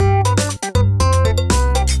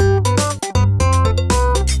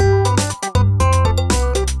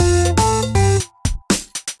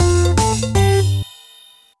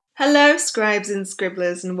scribes and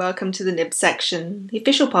scribblers, and welcome to the Nib section, the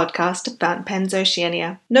official podcast of Fountain Pens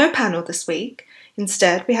Oceania. No panel this week.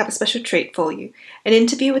 Instead, we have a special treat for you, an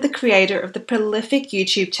interview with the creator of the prolific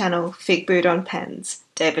YouTube channel Figboot on Pens,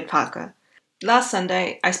 David Parker. Last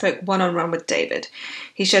Sunday, I spoke one-on-one with David.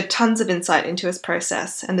 He shared tons of insight into his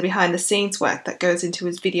process and the behind-the-scenes work that goes into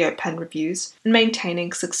his video pen reviews and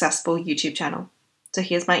maintaining a successful YouTube channel. So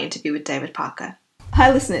here's my interview with David Parker. Hi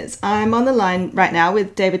listeners, I'm on the line right now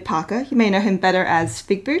with David Parker. You may know him better as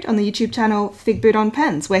Figboot on the YouTube channel Figboot on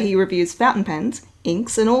Pens, where he reviews fountain pens,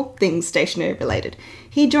 inks, and all things stationery related.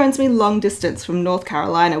 He joins me long distance from North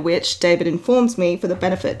Carolina, which, David informs me, for the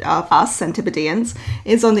benefit of us Antipodeans,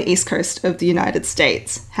 is on the east coast of the United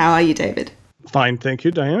States. How are you, David? Fine, thank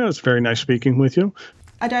you, Diana. It's very nice speaking with you.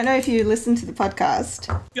 I don't know if you listened to the podcast.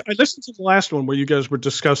 Yeah, I listened to the last one where you guys were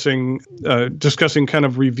discussing kind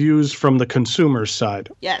of reviews from the consumer side.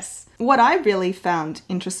 Yes. What I really found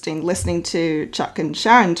interesting listening to Chuck and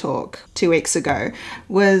Sharon talk 2 weeks ago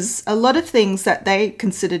was a lot of things that they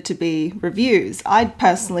considered to be reviews. I'd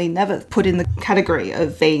personally never put in the category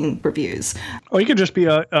of being reviews. Oh, it could just be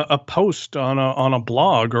a post on a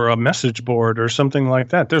blog or a message board or something like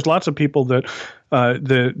that. There's lots of people that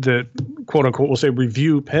quote unquote will say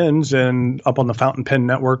review pens and up on the Fountain Pen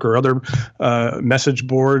Network or other message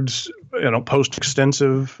boards, post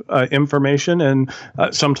extensive information. And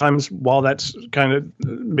sometimes while that's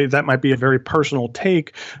that might be a very personal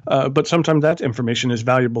take, but sometimes that information is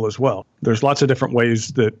valuable as well. There's lots of different ways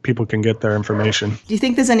that people can get their information. Do you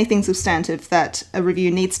think there's anything substantive that a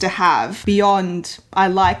review needs to have beyond I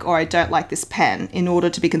like or I don't like this pen in order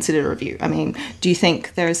to be considered a review? I mean, do you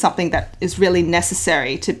think there is something that is really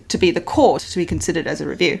necessary to be the core to be considered as a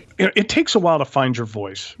review? It takes a while to find your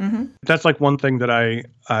voice. Mm-hmm. That's like one thing that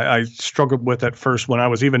I struggled with at first when I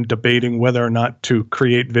was even debating whether or not to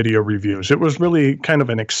create video reviews. It was really kind of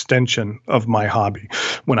an extension of my hobby.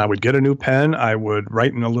 When I would get a new pen, I would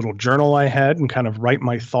write in a little journal I had and kind of write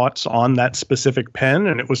my thoughts on that specific pen.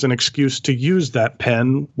 And it was an excuse to use that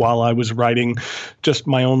pen while I was writing just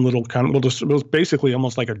my own little it was basically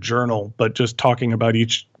almost like a journal, but just talking about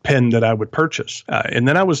each pen that I would purchase. And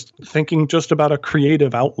then I was thinking just about a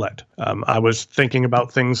creative outlet. I was thinking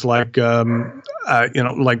about things like,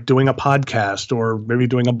 like doing a podcast or maybe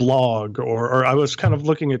doing a blog, or I was kind of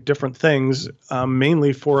looking at different things,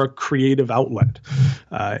 mainly for a creative outlet.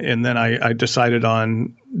 And then I decided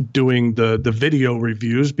on doing the video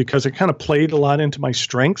reviews because it kind of played a lot into my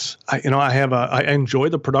strengths. I enjoy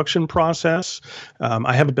the production process.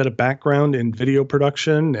 I have a bit of background in video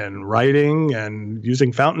production and writing and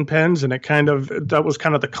using fountain pens, and that was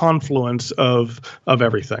kind of the confluence of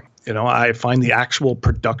everything. I find the actual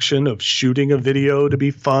production of shooting a video to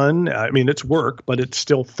be fun. I mean, it's work, but it's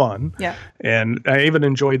still fun. Yeah. And I even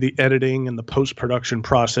enjoy the editing and the post-production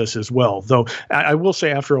process as well. Though I will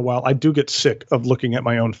say after a while, I do get sick of looking at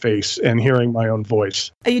my own face and hearing my own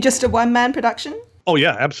voice. Are you just a one-man production? Oh,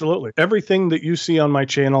 yeah, absolutely. Everything that you see on my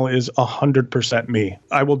channel is 100% me.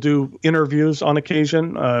 I will do interviews on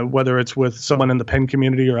occasion, whether it's with someone in the pen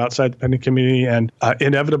community or outside the pen community. And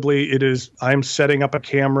inevitably, I'm setting up a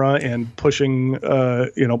camera and pushing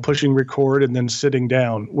record and then sitting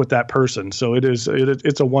down with that person. So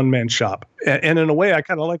it's a one-man shop. And in a way, I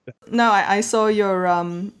kind of like that. No, I saw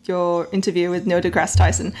your interview with Neil deGrasse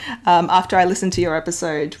Tyson after I listened to your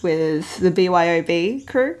episode with the BYOB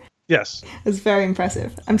crew. Yes. It was very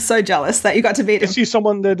impressive. I'm so jealous that you got to meet him. Is he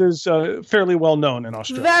someone that is fairly well known in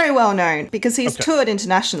Australia? Very well known, because he's toured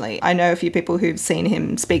internationally. I know a few people who've seen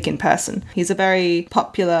him speak in person. He's a very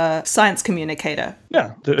popular science communicator.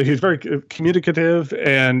 Yeah, he's very communicative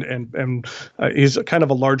and he's kind of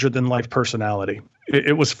a larger-than-life personality.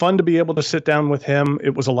 It was fun to be able to sit down with him.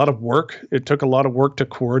 It was a lot of work. It took a lot of work to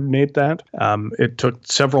coordinate that. It took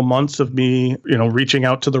several months of me, reaching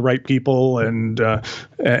out to the right people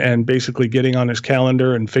and basically getting on his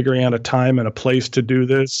calendar and figuring out a time and a place to do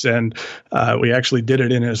this. And we actually did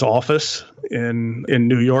it in his office in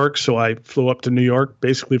New York. So I flew up to New York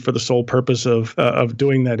basically for the sole purpose of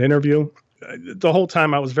doing that interview. The whole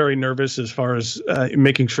time I was very nervous as far as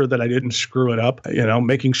making sure that I didn't screw it up,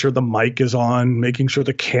 making sure the mic is on, making sure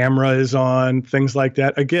the camera is on, things like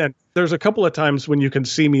that. Again, there's a couple of times when you can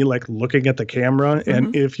see me like looking at the camera.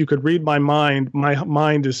 And if you could read my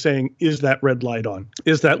mind is saying, is that red light on?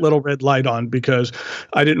 Is that little red light on? Because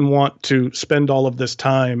I didn't want to spend all of this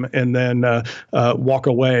time and then walk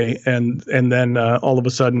away and then all of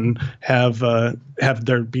a sudden have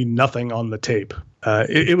there be nothing on the tape.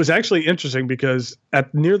 It was actually interesting because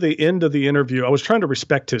at near the end of the interview, I was trying to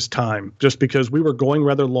respect his time just because we were going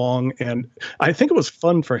rather long. And I think it was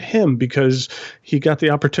fun for him because he got the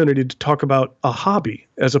opportunity to talk about a hobby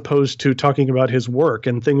as opposed to talking about his work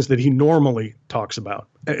and things that he normally talks about.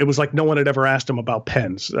 It was like no one had ever asked him about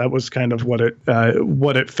pens. That was kind of what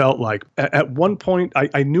it felt like. At one point,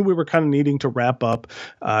 I knew we were kind of needing to wrap up.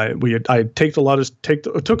 I took a lot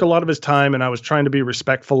of his time, and I was trying to be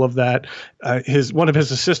respectful of that. One of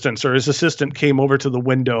his assistant came over to the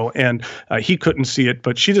window, and he couldn't see it,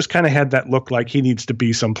 but she just kind of had that look like he needs to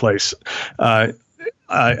be someplace.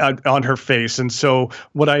 On her face. And so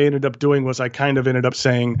what I ended up doing was I kind of ended up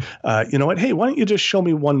saying, you know what, hey, why don't you just show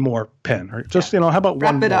me one more pen? Or just, how about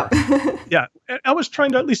Wrap one more? Wrap it up. Yeah. I was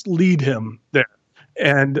trying to at least lead him there.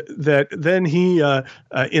 And then he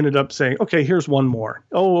ended up saying, okay, here's one more.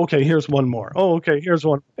 Oh, okay, here's one more. Oh, okay, here's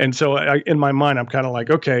one. And so in my mind, I'm kind of like,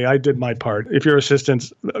 okay, I did my part. If your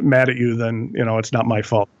assistant's mad at you, then, it's not my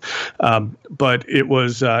fault. But it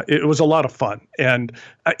was a lot of fun. And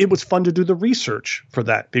it was fun to do the research for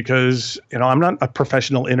that because, I'm not a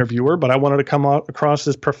professional interviewer, but I wanted to come across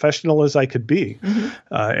as professional as I could be. Mm-hmm.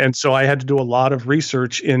 And so I had to do a lot of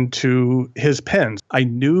research into his pens. I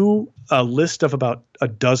knew a list of about a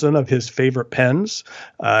dozen of his favorite pens.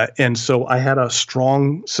 And so I had a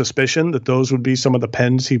strong suspicion that those would be some of the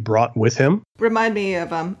pens he brought with him. Remind me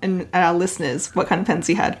of, and our listeners, what kind of pens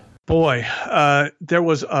he had. Boy, there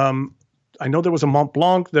was... I know there was a Mont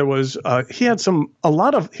Blanc. There was he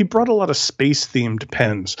brought a lot of space themed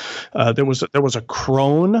pens. There was a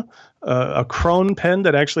Krone pen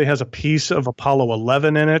that actually has a piece of Apollo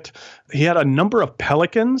 11 in it. He had a number of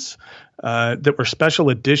Pelicans that were special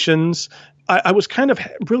editions. I was kind of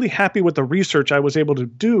really happy with the research I was able to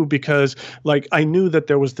do because, I knew that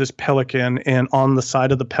there was this Pelican, and on the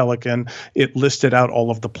side of the Pelican, it listed out all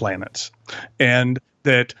of the planets, and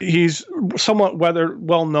that he's somewhat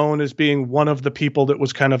well known as being one of the people that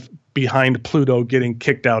was kind of behind Pluto getting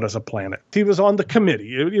kicked out as a planet. He was on the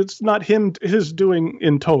committee. It's not his doing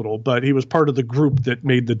in total, but he was part of the group that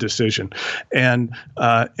made the decision. And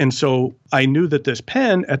so I knew that this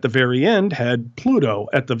pen at the very end had Pluto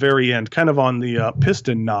at the very end, kind of on the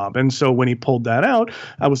piston knob. And so when he pulled that out,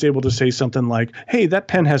 I was able to say something like, hey, that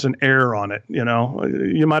pen has an error on it.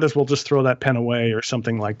 You might as well just throw that pen away or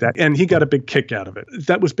something like that. And he got a big kick out of it.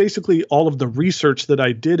 That was basically all of the research that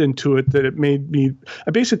I did into it, that it made me,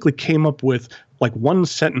 I basically came up with one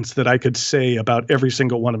sentence that I could say about every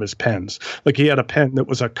single one of his pens. He had a pen that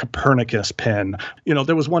was a Copernicus pen.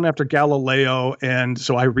 There was one after Galileo, and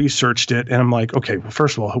so I researched it, and I'm like, okay, well,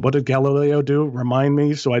 first of all, what did Galileo do? Remind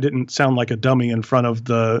me, so I didn't sound like a dummy in front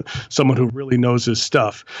of someone who really knows his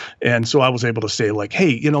stuff. And so I was able to say,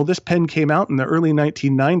 hey, this pen came out in the early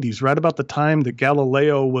 1990s, right about the time that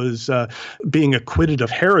Galileo was being acquitted of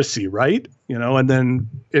heresy, right? And then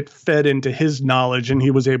it fed into his knowledge, and he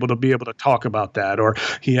was able to talk about that. Or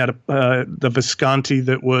he had the Visconti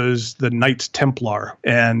that was the Knights Templar,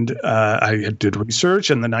 and I did research,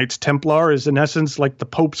 and the Knights Templar is in essence like the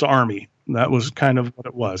Pope's army. That was kind of what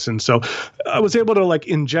it was. And so I was able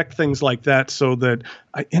to inject things like that so that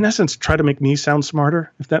I, in essence, try to make me sound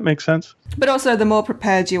smarter, if that makes sense. But also the more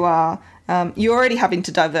prepared you are, you're already having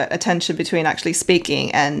to divert attention between actually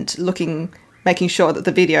speaking and making sure that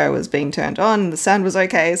the video was being turned on, the sound was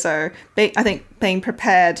okay. So I think being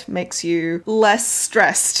prepared makes you less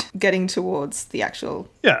stressed getting towards the actual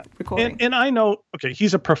recording. And I know, okay,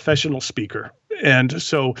 he's a professional speaker. And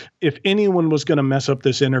so if anyone was going to mess up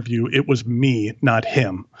this interview, it was me, not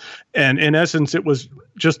him. And in essence, it was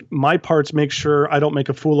just my parts, make sure I don't make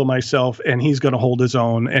a fool of myself, and he's going to hold his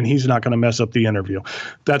own, and he's not going to mess up the interview.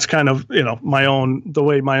 That's kind of, the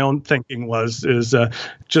way my own thinking is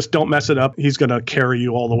just don't mess it up. He's going to carry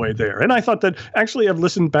you all the way there. And I thought that actually I've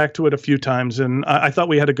listened back to it a few times, and I thought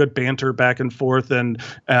we had a good banter back and forth, and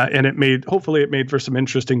hopefully it made for some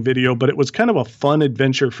interesting video, but it was kind of a fun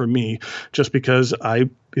adventure for me just because I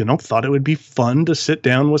thought it would be fun to sit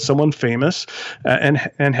down with someone famous and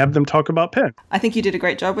have them talk about pen. I think you did a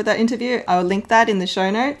great job with that interview. I'll link that in the show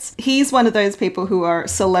notes. He's one of those people who are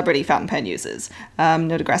celebrity fountain pen users.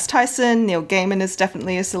 Neil deGrasse Tyson, Neil Gaiman is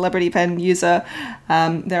definitely a celebrity pen user.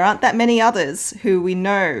 There aren't that many others who we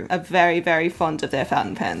know are very, very fond of their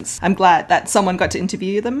fountain pens. I'm glad that someone got to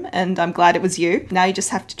interview them, and I'm glad it was you. Now you just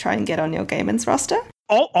have to try and get on Neil Gaiman's roster.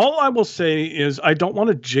 All I will say is I don't want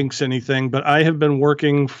to jinx anything, but I have been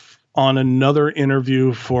working on another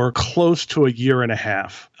interview for close to a year and a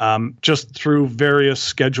half, just through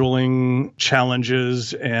various scheduling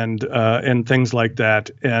challenges and things like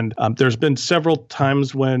that. And there's been several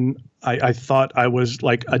times when I thought I was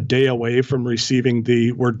like a day away from receiving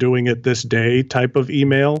the "we're doing it this day" type of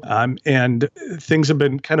email. And things have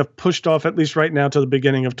been kind of pushed off, at least right now, to the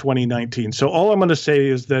beginning of 2019. So all I'm going to say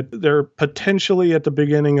is that there potentially at the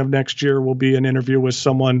beginning of next year will be an interview with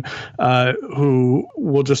someone who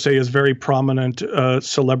we'll just say is very prominent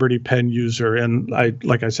celebrity pen user. And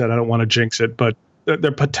like I said, I don't want to jinx it, but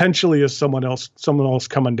there potentially is someone else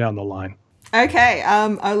coming down the line. Okay,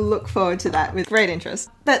 I look forward to that with great interest.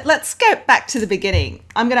 But let's go back to the beginning.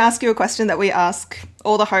 I'm going to ask you a question that we ask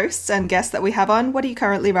all the hosts and guests that we have on. What are you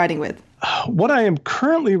currently writing with? What I am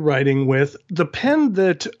currently writing with, the pen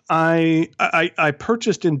that I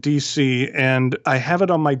purchased in DC and I have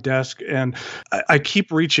it on my desk and I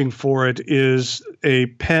keep reaching for it, is a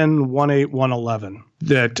pen 18111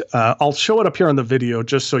 that I'll show it up here on the video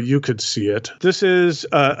just so you could see it. This is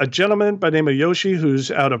a gentleman by the name of Yoshi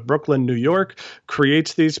who's out of Brooklyn, New York,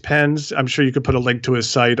 creates these pens. I'm sure you could put a link to his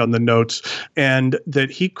site on the notes, and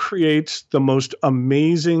that he creates the most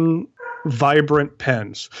amazing, vibrant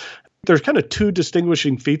pens. There's kind of two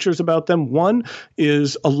distinguishing features about them. One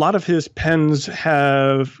is a lot of his pens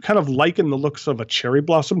have kind of likened the looks of a cherry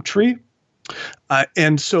blossom tree.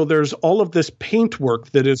 And so there's all of this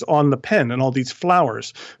paintwork that is on the pen and all these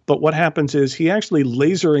flowers. But what happens is he actually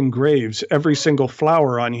laser engraves every single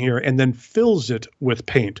flower on here and then fills it with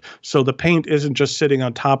paint. So the paint isn't just sitting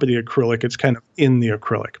on top of the acrylic, it's kind of in the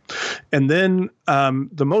acrylic. And then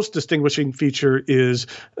the most distinguishing feature is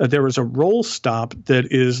there is a roll stop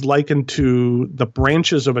that is likened to the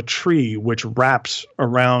branches of a tree, which wraps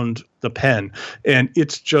around the pen. And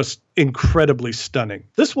it's just incredibly stunning.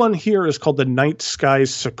 This one here is called the Night Sky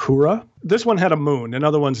Sakura. This one had a moon and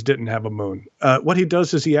other ones didn't have a moon. What he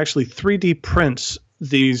does is he actually 3D prints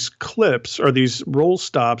these clips or these roll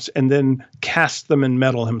stops and then casts them in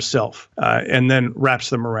metal himself and then wraps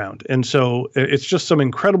them around. And so it's just some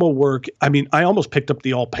incredible work. I mean, I almost picked up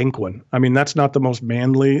the all pink one. I mean, that's not the most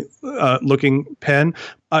manly looking pen.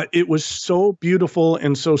 It was so beautiful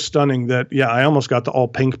and so stunning that, yeah, I almost got the all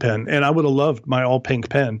pink pen, and I would have loved my all pink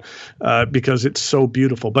pen because it's so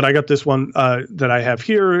beautiful. But I got this one that I have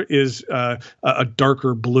here is a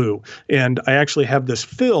darker blue, and I actually have this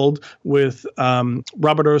filled with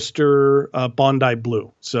Robert Oster Bondi blue.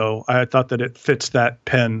 So I thought that it fits that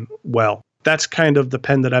pen well. That's kind of the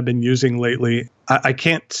pen that I've been using lately. I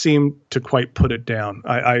can't seem to quite put it down.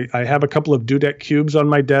 I have a couple of Dudek cubes on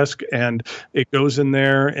my desk, and it goes in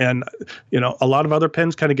there. And, you know, a lot of other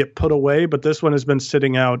pens kind of get put away, but this one has been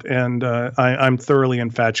sitting out, and I'm thoroughly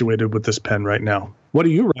infatuated with this pen right now. What are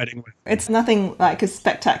you writing with? It's nothing like as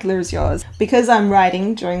spectacular as yours. Because I'm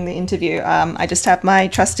writing during the interview, I just have my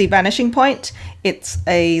trusty Vanishing Point. It's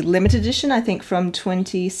a limited edition, I think from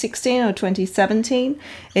 2016 or 2017.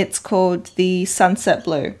 It's called the Sunset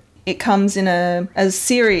Blue. It comes in a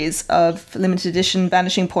series of limited edition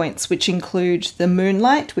Vanishing Points, which include the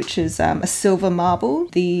Moonlight, which is a silver marble,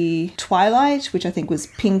 the Twilight, which I think was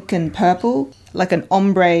pink and purple, like an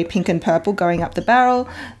ombre pink and purple going up the barrel.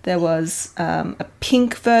 There was a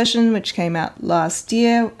pink version, which came out last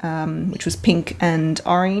year, which was pink and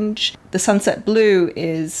orange. The Sunset Blue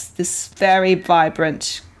is this very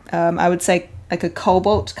vibrant, I would say like a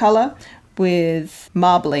cobalt color, with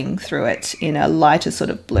marbling through it in a lighter sort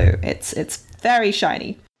of blue. It's very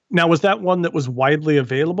shiny. Now, was that one that was widely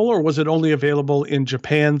available, or was it only available in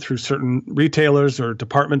Japan through certain retailers or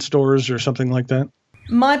department stores or something like that?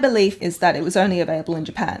 My belief is that it was only available in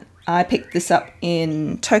Japan. I picked this up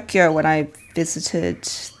in Tokyo when I visited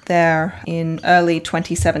there in early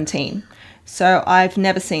 2017. So I've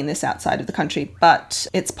never seen this outside of the country, but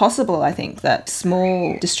it's possible, I think, that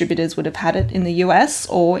small distributors would have had it in the US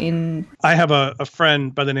or in... I have a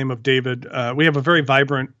friend by the name of David. We have a very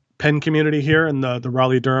vibrant pen community here in the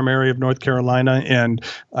Raleigh-Durham area of North Carolina, and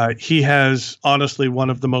he has honestly one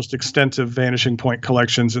of the most extensive Vanishing Point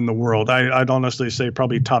collections in the world. I'd honestly say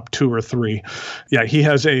probably top 2 or 3. Yeah, he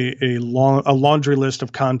has a laundry list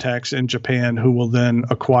of contacts in Japan who will then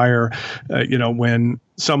acquire, when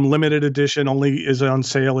some limited edition only is on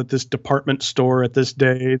sale at this department store at this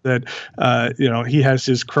day, that he has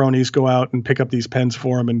his cronies go out and pick up these pens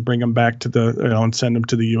for him and bring them back to and send them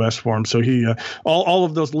to the U.S. for him. So he all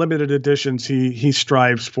of those limited editions he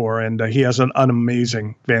strives for, and he has an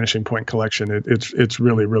amazing Vanishing Point collection. It's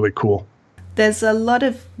really, really cool. There's a lot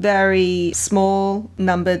of very small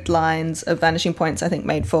numbered lines of Vanishing Points, I think,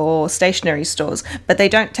 made for stationery stores, but they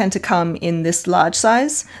don't tend to come in this large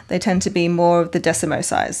size. They tend to be more of the Decimo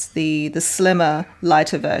size, the slimmer,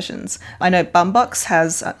 lighter versions. I know Bumbox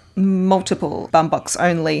has multiple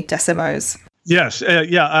Bumbox-only Decimos. Yes,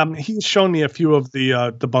 he's shown me a few of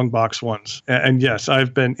the Bung Box ones, and yes,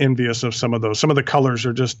 I've been envious of some of those. Some of the colors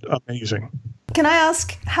are just amazing. Can I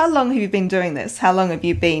ask, how long have you been doing this? How long have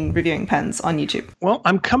you been reviewing pens on YouTube? Well,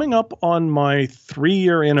 I'm coming up on my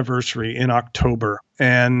 3-year anniversary in October,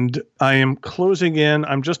 and I am closing in.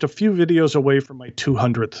 I'm just a few videos away from my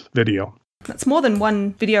 200th video. That's more than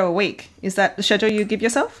one video a week. Is that the schedule you give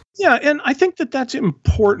yourself? Yeah, and I think that that's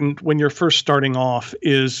important when you're first starting off,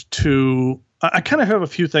 is to I kind of have a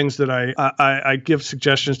few things that I give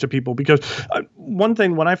suggestions to people, because one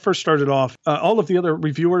thing, when I first started off, all of the other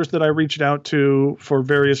reviewers that I reached out to for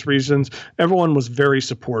various reasons, everyone was very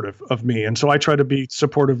supportive of me. And so I try to be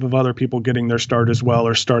supportive of other people getting their start as well,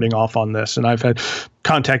 or starting off on this. And I've had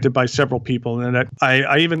contacted by several people, and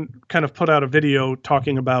I even kind of put out a video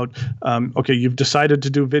talking about, okay, you've decided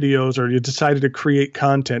to do videos, or you decided to create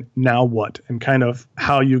content, now what? And kind of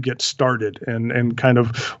how you get started, and kind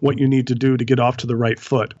of what you need to do to get off to the right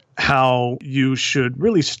foot. How you should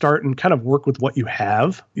really start and kind of work with what you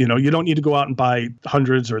have. You don't need to go out and buy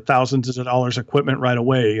hundreds or thousands of dollars equipment right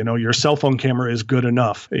away. Your cell phone camera is good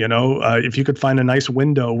enough. If you could find a nice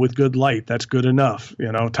window with good light, that's good enough,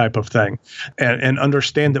 type of thing. And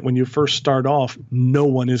understand that when you first start off, no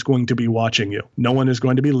one is going to be watching you. No one is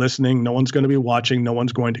going to be listening. No one's going to be watching. No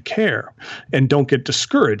one's going to care. And don't get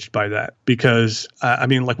discouraged by that, because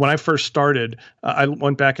like when I first started, I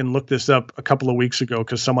went back and looked this up a couple of weeks ago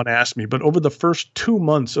because someone asked me, but over the first 2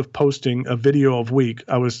 months of posting a video a week,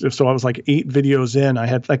 I was like 8 videos in. I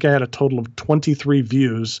had a total of 23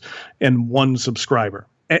 views and 1 subscriber.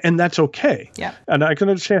 And that's okay. Yeah. And I can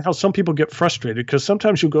understand how some people get frustrated, because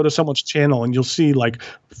sometimes you'll go to someone's channel and you'll see like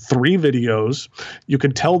 3 videos. You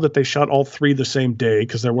can tell that they shot all 3 the same day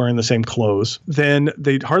because they're wearing the same clothes. Then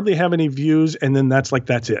they hardly have any views, and then that's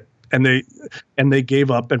it. And they gave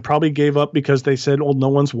up, and probably gave up because they said, "Oh, no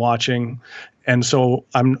one's watching." And so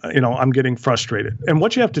I'm getting frustrated. And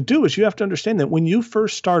what you have to do is you have to understand that when you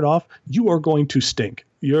first start off, you are going to stink.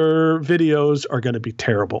 Your videos are going to be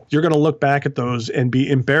terrible. You're going to look back at those and be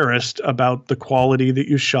embarrassed about the quality that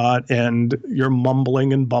you shot, and you're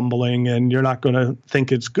mumbling and bumbling, and you're not going to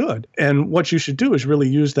think it's good. And what you should do is really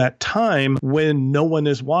use that time when no one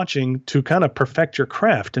is watching to kind of perfect your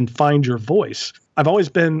craft and find your voice. I've always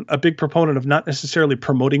been a big proponent of not necessarily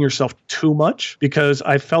promoting yourself too much, because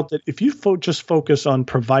I felt that if you just focus on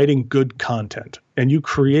providing good content and you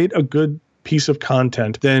create a good piece of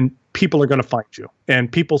content, then people are going to find you, and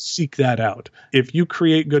people seek that out. If you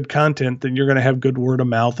create good content, then you're going to have good word of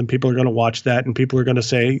mouth, and people are going to watch that, and people are going to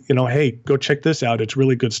say, hey, go check this out. It's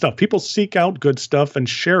really good stuff. People seek out good stuff and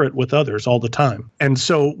share it with others all the time. And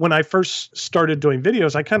so when I first started doing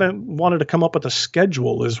videos, I kind of wanted to come up with a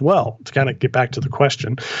schedule as well, to kind of get back to the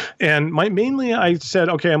question. And mainly I said,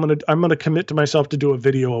 okay, I'm going to commit to myself to do a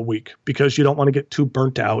video a week, because you don't want to get too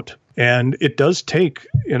burnt out. And it does take,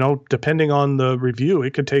 depending on the review,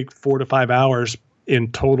 it could take 4 to 5 hours in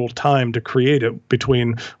total time to create it,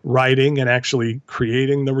 between writing and actually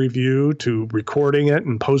creating the review to recording it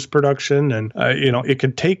and post-production. And, it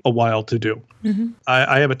can take a while to do. Mm-hmm.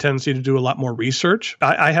 I have a tendency to do a lot more research.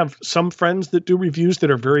 I have some friends that do reviews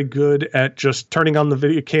that are very good at just turning on the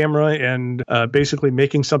video camera and basically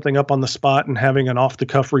making something up on the spot and having an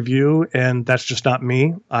off-the-cuff review. And that's just not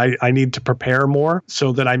me. I need to prepare more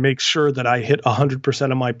so that I make sure that I hit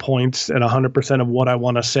 100% of my points and 100% of what I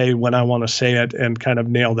want to say when I want to say it, and kind of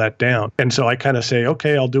nail that down. And so I kind of say,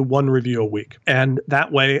 okay, I'll do 1 review a week. And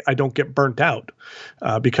that way I don't get burnt out,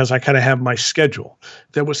 because I kind of have my schedule.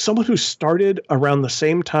 There was someone who started around the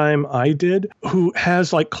same time I did, who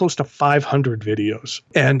has like close to 500 videos.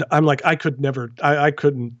 And I'm like, I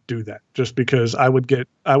couldn't do that, just because I would get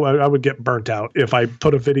burnt out if I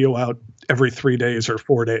put a video out every 3 days or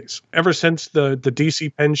 4 days. Ever since the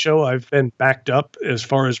DC Pen Show, I've been backed up as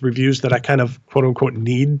far as reviews that I kind of quote unquote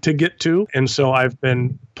need to get to. And so I've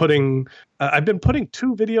been putting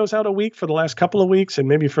 2 videos out a week for the last couple of weeks, and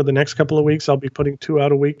maybe for the next couple of weeks, I'll be putting 2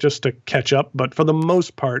 out a week just to catch up. But for the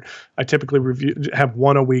most part, I typically have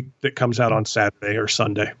 1 a week that comes out on Saturday or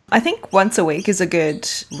Sunday. I think once a week is a good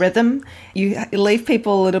rhythm. You leave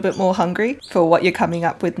people a little bit more hungry for what you're coming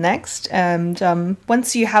up with next. And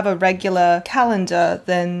once you have a regular calendar,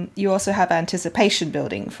 then you also have anticipation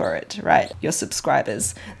building for it, right? Your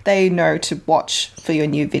subscribers, they know to watch for your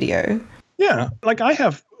new video. Yeah, like I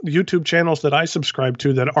have YouTube channels that I subscribe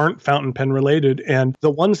to that aren't fountain pen related, and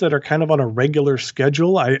the ones that are kind of on a regular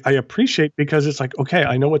schedule, I appreciate, because it's like, okay,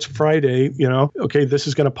 I know it's Friday, okay, this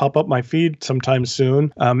is going to pop up my feed sometime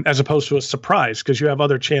soon, as opposed to a surprise, because you have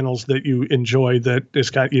other channels that you enjoy that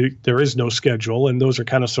there is no schedule, and those are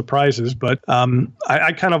kind of surprises. But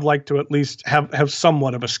I kind of like to at least have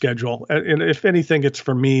somewhat of a schedule, and if anything, it's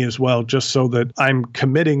for me as well, just so that I'm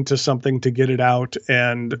committing to something to get it out.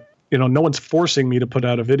 And no one's forcing me to put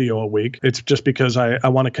out a video a week. It's just because I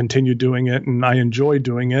want to continue doing it and I enjoy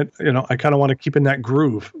doing it. I kind of want to keep in that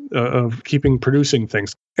groove of producing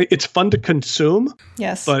things. It's fun to consume.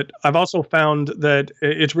 Yes. But I've also found that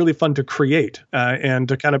it's really fun to create and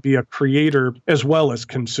to kind of be a creator as well as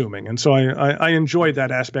consuming. And so I enjoy that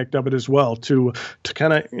aspect of it as well, to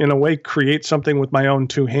kind of, in a way, create something with my own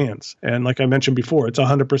two hands. And like I mentioned before, it's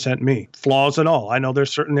 100% me, flaws and all. I know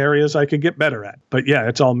there's certain areas I could get better at, but yeah,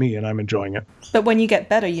 it's all me and I'm enjoying it. But when you get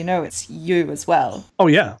better, it's you as well. Oh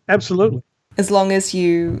yeah, absolutely. As long as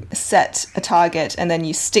you set a target and then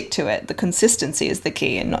you stick to it, the consistency is the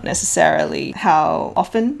key, and not necessarily how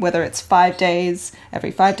often, whether it's 5 days,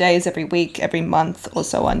 every week, every month, or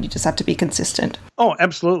so on. You just have to be consistent. Oh,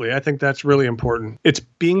 absolutely. I think that's really important. It's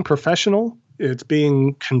being professional. It's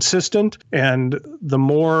being consistent. And the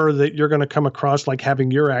more that you're going to come across like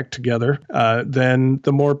having your act together, then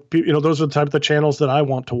the more, those are the type of channels that I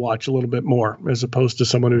want to watch a little bit more, as opposed to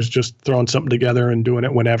someone who's just throwing something together and doing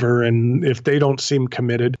it whenever. And if they don't seem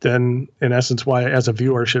committed, then in essence, why as a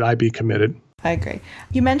viewer should I be committed? I agree.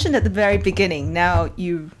 You mentioned at the very beginning, now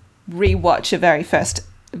you rewatch your very first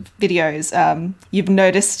videos, you've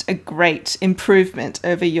noticed a great improvement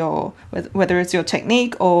over whether it's your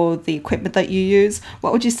technique or the equipment that you use.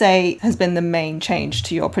 What would you say has been the main change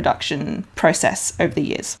to your production process over the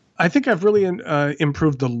years? I think I've really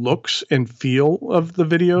improved the looks and feel of the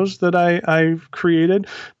videos that I've created.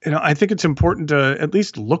 I think it's important to at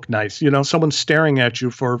least look nice. Someone staring at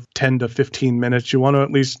you for 10 to 15 minutes, you want to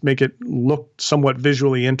at least make it look somewhat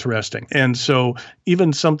visually interesting. And so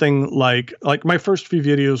even something like my first few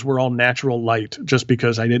videos were all natural light, just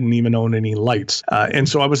because I didn't even own any lights. And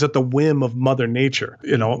so I was at the whim of Mother Nature.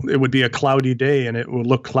 It would be a cloudy day and it would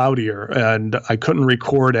look cloudier, and I couldn't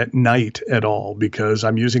record at night at all because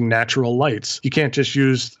I'm using natural lights. You can't just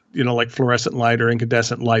use like fluorescent light or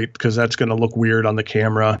incandescent light, because that's going to look weird on the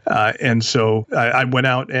camera. And so I went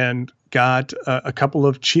out and got a couple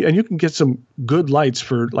of cheap, and you can get some good lights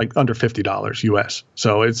for like under $50 US.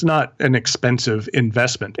 So it's not an expensive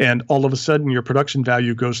investment. And all of a sudden your production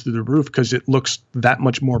value goes through the roof because it looks that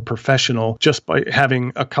much more professional just by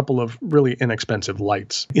having a couple of really inexpensive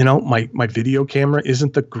lights. My video camera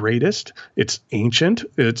isn't the greatest. It's ancient.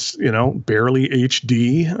 It's, barely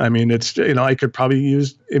HD. I mean, it's, I could probably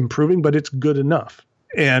use improving, but it's good enough.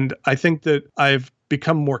 And I think that I've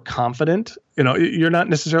become more confident. You're not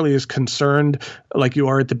necessarily as concerned like you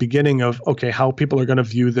are at the beginning of, okay, how people are going to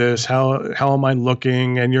view this, how am I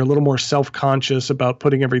looking? And you're a little more self-conscious about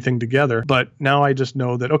putting everything together. But now I just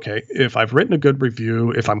know that, okay, if I've written a good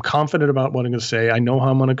review, if I'm confident about what I'm going to say, I know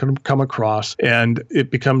how I'm going to come across, and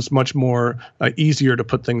it becomes much more easier to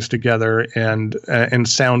put things together and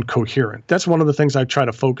sound coherent. That's one of the things I try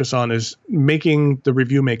to focus on, is making the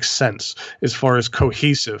review make sense as far as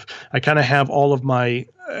cohesive. I kind of have all of my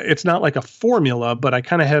it's not like a formula, but I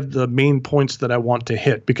kind of have the main points that I want to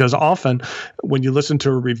hit, because often when you listen to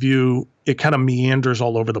a review, it kind of meanders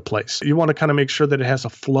all over the place. You want to kind of make sure that it has a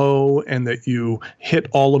flow and that you hit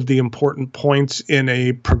all of the important points in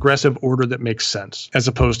a progressive order that makes sense, as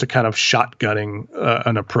opposed to kind of shotgunning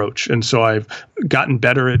an approach. And so I've gotten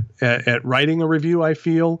better at writing a review, I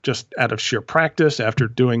feel, just out of sheer practice. After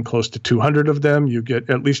doing close to 200 of them, you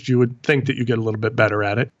would think that you get a little bit better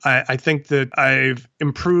at it. I think that I've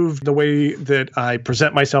improved the way that I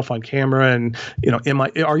present myself on camera. And,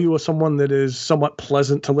 are you someone that is somewhat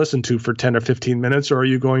pleasant to listen to for 10 or 15 minutes, or are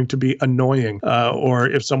you going to be annoying? Or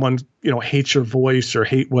if someone, hates your voice or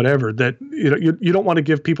hate whatever, that, you don't want to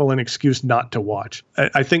give people an excuse not to watch.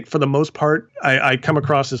 I think for the most part, I come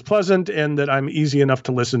across as pleasant and that I'm easy enough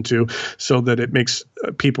to listen to, so that it makes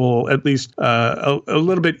people at least a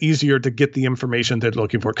little bit easier to get the information they're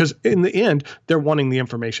looking for. Because in the end, they're wanting the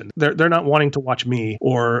information. They're not wanting to watch me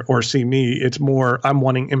or see me. It's more, I'm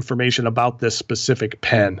wanting information about this specific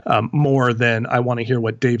pen, more than I want to hear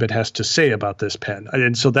what David has to say about this pen.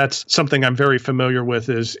 And so that's something I'm very familiar with,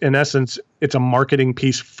 is in essence, essence, it's a marketing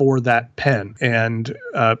piece for that pen and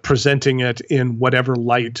presenting it in whatever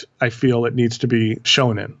light I feel it needs to be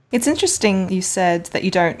shown in. It's interesting you said that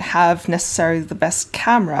you don't have necessarily the best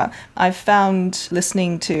camera. I've found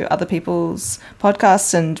listening to other people's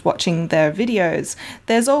podcasts and watching their videos,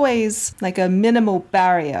 there's always like a minimal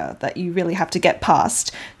barrier that you really have to get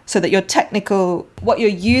past so that your technical, what you're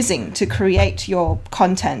using to create your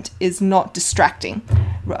content is not distracting,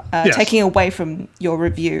 Yes. taking away from your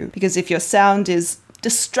review. Because if your sound is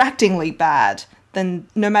distractingly bad, then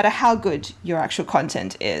no matter how good your actual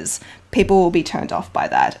content is, people will be turned off by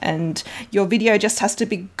that. And your video just has to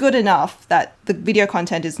be good enough that the video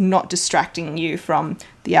content is not distracting you from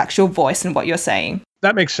the actual voice and what you're saying.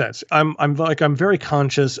 That makes sense. I'm very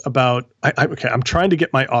conscious about, I'm trying to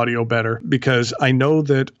get my audio better because I know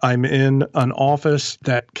that I'm in an office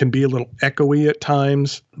that can be a little echoey at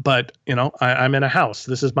times, but I'm in a house.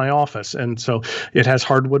 This is my office. And so it has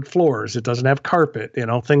hardwood floors. It doesn't have carpet,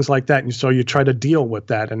 things like that. And so you try to deal with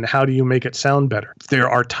that. And how do you make it sound better? There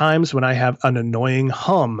are times when I have an annoying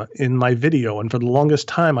hum in my video. And for the longest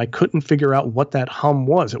time, I couldn't figure out what that hum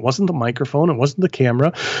was. It wasn't the microphone. It wasn't the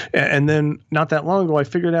camera. And then not that long ago, I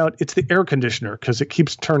figured out it's the air conditioner because it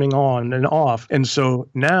keeps turning on and off. And so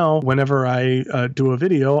now whenever I do a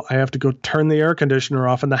video, I have to go turn the air conditioner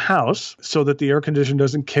off in the house so that the air conditioner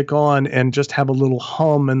doesn't kick on and just have a little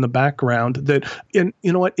hum in the background that, and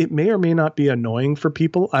you know what, it may or may not be annoying for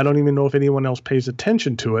people. I don't even know if anyone else pays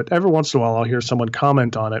attention to it. Every once in a while, I'll hear someone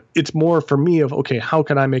comment on it. It's more for me of, okay, how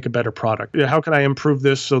can I make a better product? How can I improve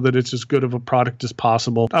this so that it's as good of a product as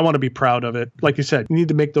possible? I want to be proud of it. Like you said, you need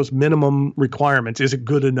to make those minimum requirements. Is it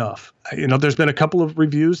good enough? There's been a couple of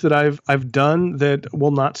reviews that I've done that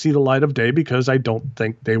will not see the light of day because I don't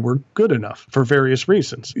think they were good enough for various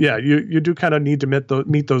reasons. Yeah, you do kind of need to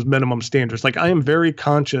meet those minimum standards. Like I am very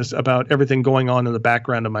conscious about everything going on in the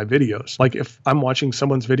background of my videos. Like if I'm watching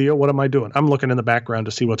someone's video, what am I doing? I'm looking in the background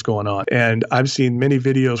to see what's going on. And I've seen many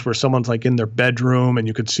videos where someone's like in their bedroom and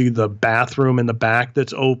you could see the bathroom in the back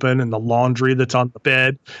that's open and the laundry that's on the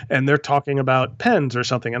bed and they're talking about pens or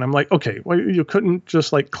something. And I'm like, okay, well, you couldn't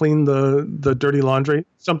just like clean the dirty laundry.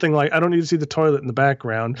 Something like, I don't need to see the toilet in the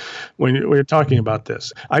background when you're talking about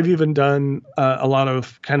this. I've even done a lot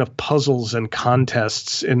of kind of puzzles and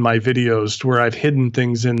contests in my videos where I've hidden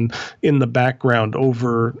things in the background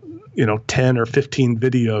over 10 or 15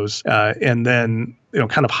 videos and then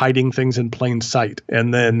kind of hiding things in plain sight.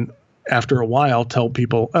 And then after a while, tell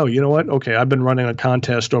people, oh, you know what? Okay, I've been running a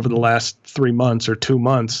contest over the last 3 months or 2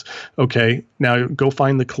 months. Okay, now go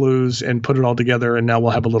find the clues and put it all together, and now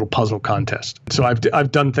we'll have a little puzzle contest. So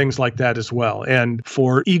I've done things like that as well. And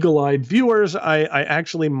for eagle-eyed viewers, I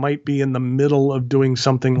actually might be in the middle of doing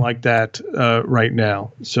something like that right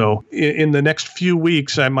now. So in the next few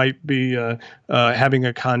weeks, I might be having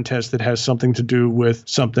a contest that has something to do with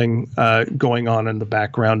something going on in the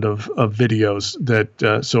background of videos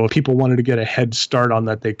that so if people wanted to get a head start on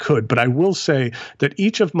that, they could. But I will say that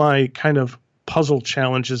each of my kind of puzzle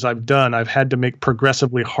challenges I've done, I've had to make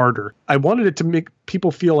progressively harder. I wanted it to make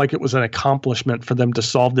people feel like it was an accomplishment for them to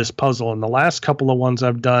solve this puzzle. And the last couple of ones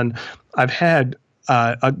I've done, I've had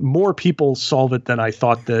more people solve it than I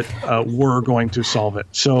thought that were going to solve it.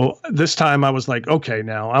 So this time I was like, okay,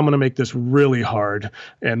 now I'm going to make this really hard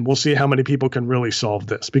and we'll see how many people can really solve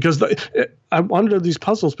this. Because I wanted these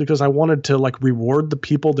puzzles because I wanted to like reward the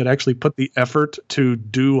people that actually put the effort to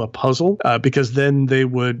do a puzzle because then they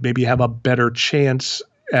would maybe have a better chance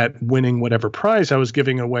at winning whatever prize I was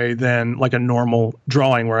giving away than like a normal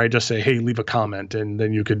drawing where I just say, hey, leave a comment and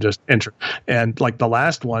then you could just enter. And like the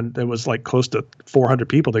last one, there was like close to 400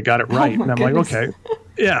 people that got it right. And I'm goodness. like, okay.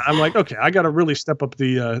 Yeah, I'm like, okay, I got to really step up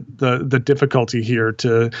the difficulty here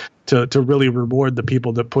to really reward the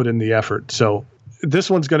people that put in the effort. So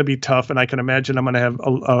this one's going to be tough, and I can imagine I'm going to have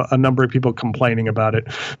a number of people complaining about it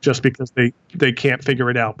just because they can't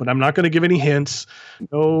figure it out. But I'm not going to give any hints.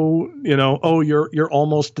 No, oh, you're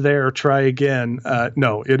almost there. Try again.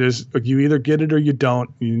 No, it is you either get it or you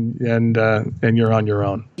don't, and you're on your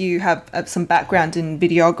own. You have some background in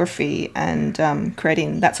videography and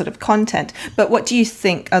creating that sort of content. But what do you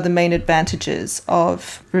think are the main advantages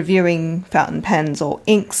of reviewing fountain pens or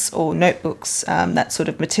inks or notebooks, that sort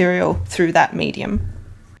of material through that medium?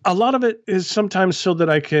 A lot of it is sometimes so that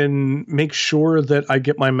I can make sure that I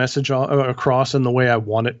get my message across in the way I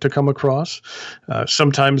want it to come across.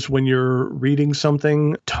 Sometimes when you're reading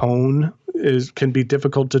something, tone can be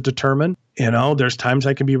difficult to determine. There's times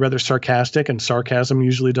I can be rather sarcastic, and sarcasm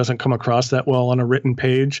usually doesn't come across that well on a written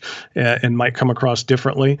page and might come across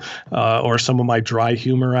differently. Or some of my dry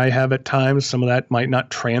humor I have at times, some of that might not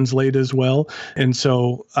translate as well. And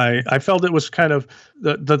so I felt it was kind of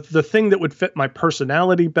the thing that would fit my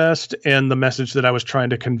personality best and the message that I was trying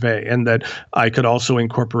to convey, and that I could also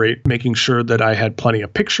incorporate making sure that I had plenty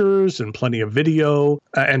of pictures and plenty of video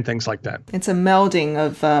and things like that. It's a melding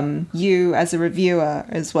of you as a reviewer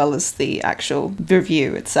as well as the actual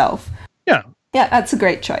review itself. Yeah. Yeah, that's a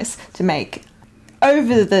great choice to make.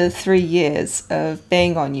 Over the 3 years of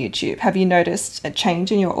being on YouTube, have you noticed a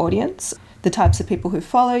change in your audience? The types of people who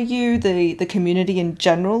follow you, the community in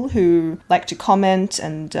general who like to comment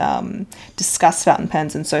and discuss fountain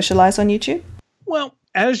pens and socialize on YouTube? Well,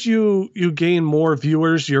 as you gain more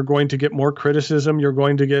viewers, you're going to get more criticism. You're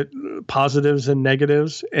going to get positives and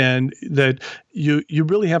negatives, and that you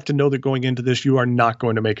really have to know that going into this, you are not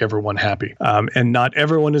going to make everyone happy. And not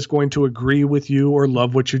everyone is going to agree with you or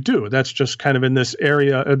love what you do. That's just kind of in this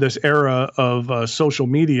era of social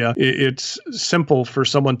media. It's simple for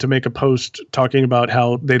someone to make a post talking about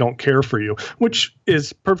how they don't care for you, which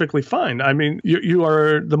is perfectly fine. I mean, you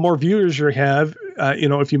are, the more viewers you have,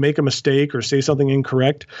 if you make a mistake or say something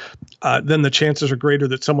incorrect, then the chances are greater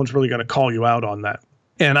that someone's really going to call you out on that.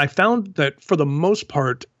 And I found that for the most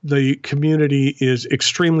part, the community is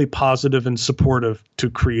extremely positive and supportive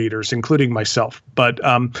to creators, including myself. But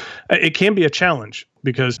it can be a challenge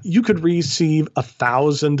because you could receive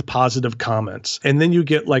 1,000 positive comments, and then you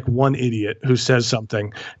get like one idiot who says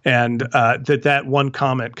something, and that one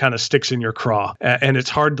comment kind of sticks in your craw. And it's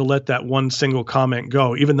hard to let that one single comment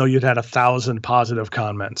go, even though you'd had 1,000 positive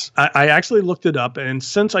comments. I actually looked it up, and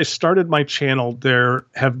since I started my channel, there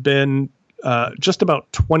have been just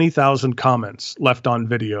about 20,000 comments left on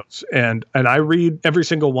videos. And I read every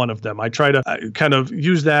single one of them. I try to kind of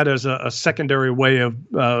use that as a secondary way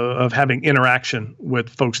of having interaction with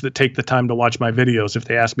folks that take the time to watch my videos. If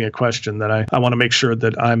they ask me a question, that I want to make sure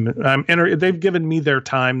that they've given me their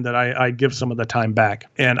time, that I give some of the time back.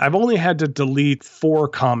 And I've only had to delete 4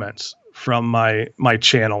 comments from my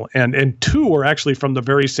channel, and 2 were actually from the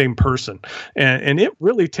very same person. And it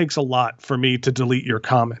really takes a lot for me to delete your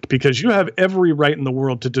comment, because you have every right in the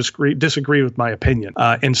world to disagree with my opinion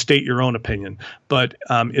and state your own opinion. But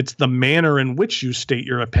it's the manner in which you state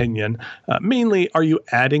your opinion. Mainly, are you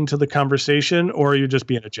adding to the conversation, or are you just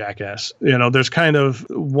being a jackass? There's kind of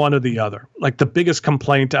one or the other. Like, the biggest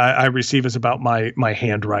complaint I receive is about my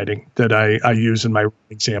handwriting that I use in my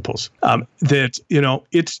examples. That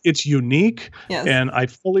it's unique. Yes. And I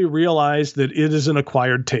fully realize that it is an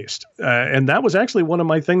acquired taste. And that was actually one of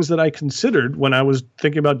my things that I considered when I was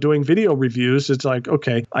thinking about doing video reviews. It's like,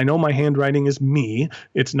 okay, I know my handwriting is me.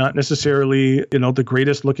 It's not necessarily, the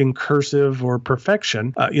greatest looking cursive or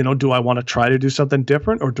perfection. Do I want to try to do something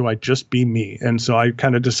different, or do I just be me? And so I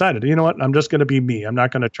kind of decided, you know what, I'm just going to be me. I'm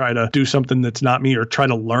not going to try to do something that's not me, or try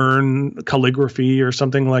to learn calligraphy or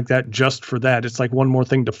something like that just for that. It's like one more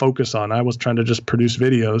thing to focus on. I was trying to just produce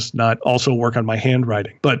videos, not also work on my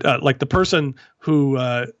handwriting. But like the person who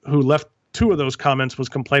left 2 of those comments was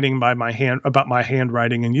complaining about my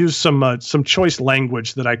handwriting, and used some choice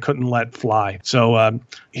language that I couldn't let fly. So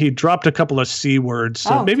he dropped a couple of C words.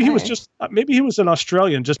 So maybe he was an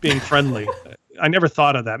Australian just being friendly. I never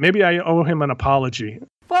thought of that. Maybe I owe him an apology.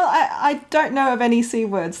 Well, I don't know of any C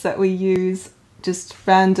words that we use just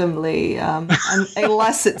randomly,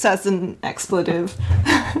 unless it's as an expletive.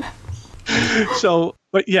 So,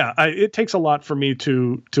 but yeah, it takes a lot for me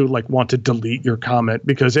to like want to delete your comment,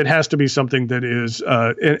 because it has to be something that is,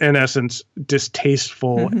 in essence,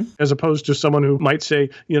 distasteful, as opposed to someone who might say,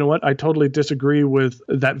 you know what, I totally disagree with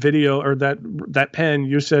that video, or that pen.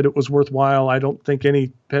 You said it was worthwhile. I don't think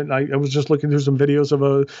any pen. I was just looking through some videos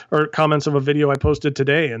or comments of a video I posted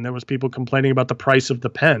today, and there was people complaining about the price of the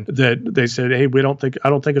pen. That they said, hey, I don't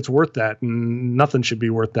think it's worth that, and nothing should be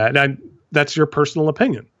worth that. And that's your personal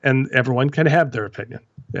opinion, and everyone can have their opinion.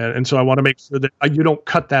 And so I want to make sure that you don't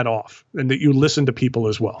cut that off, and that you listen to people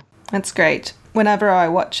as well. That's great. Whenever I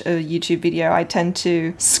watch a YouTube video, I tend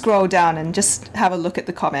to scroll down and just have a look at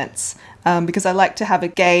the comments, because I like to have a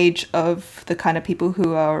gauge of the kind of people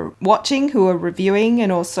who are watching, who are reviewing,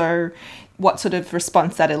 and also what sort of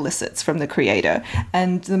response that elicits from the creator.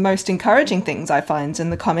 And the most encouraging things I find in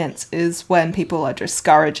the comments is when people are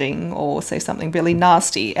discouraging or say something really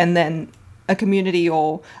nasty, and then a community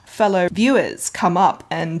or fellow viewers come up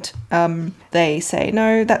and they say,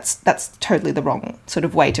 no, that's totally the wrong sort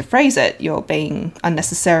of way to phrase it. You're being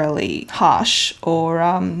unnecessarily harsh, or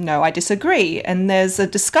no, I disagree. And there's a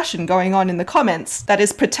discussion going on in the comments that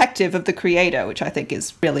is protective of the creator, which I think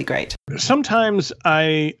is really great. Sometimes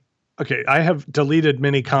I have deleted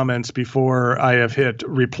many comments before I have hit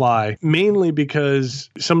reply, mainly because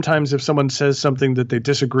sometimes if someone says something that they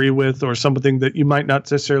disagree with or something that you might not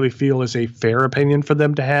necessarily feel is a fair opinion for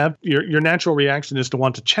them to have, your natural reaction is to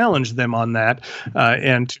want to challenge them on that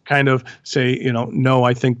and to kind of say, no,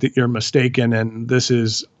 I think that you're mistaken and this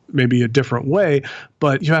is maybe a different way.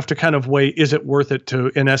 But you have to kind of weigh, is it worth it to,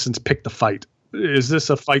 in essence, pick the fight? Is this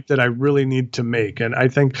a fight that I really need to make? And I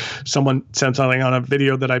think someone said something on a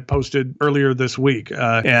video that I posted earlier this week.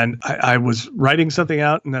 And I was writing something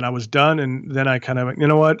out and then I was done. And then I kind of, you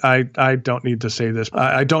know what? I don't need to say this.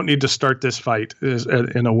 I don't need to start this fight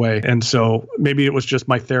in a way. And so maybe it was just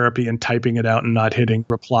my therapy and typing it out and not hitting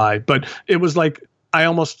reply. But it was like, I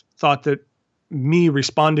almost thought that me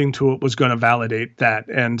responding to it was going to validate that.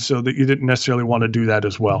 And so that you didn't necessarily want to do that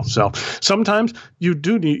as well. So sometimes you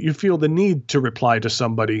feel the need to reply to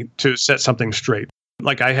somebody to set something straight.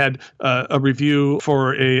 Like I had a review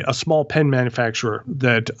for a small pen manufacturer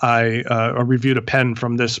that I reviewed a pen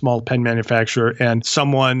from this small pen manufacturer, and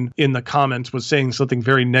someone in the comments was saying something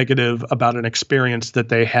very negative about an experience that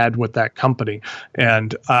they had with that company.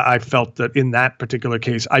 And I felt that in that particular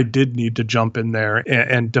case, I did need to jump in there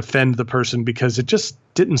and defend the person because it just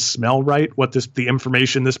didn't smell right the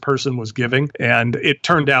information this person was giving. And it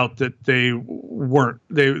turned out that they weren't.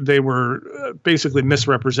 They were basically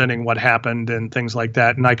misrepresenting what happened and things like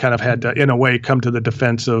that. And I kind of had to, in a way, come to the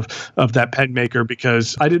defense of that pen maker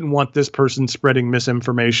because I didn't want this person spreading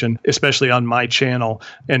misinformation, especially on my channel,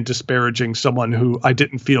 and disparaging someone who I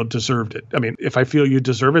didn't feel deserved it. I mean, if I feel you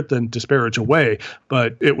deserve it, then disparage away.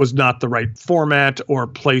 But it was not the right format or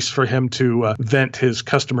place for him to vent his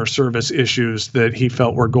customer service issues that he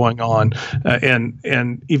felt were going on.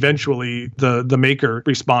 And eventually the maker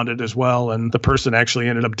responded as well. And the person actually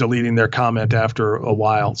ended up deleting their comment after a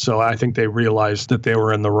while. So I think they realized that they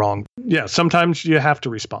were in the wrong. Yeah, sometimes you have to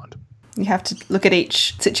respond. You have to look at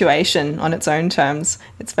each situation on its own terms.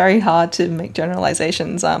 It's very hard to make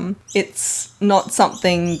generalizations. It's not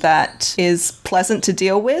something that is pleasant to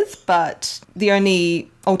deal with, but the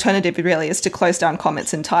only alternative really is to close down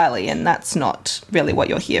comments entirely. And that's not really what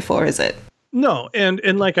you're here for, is it? No.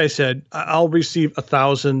 And like I said, I'll receive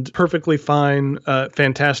 1,000 perfectly fine,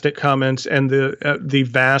 fantastic comments. And the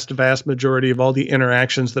vast majority of all the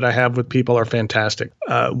interactions that I have with people are fantastic.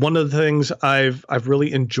 One of the things I've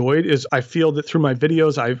really enjoyed is I feel that through my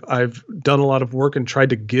videos, I've done a lot of work and tried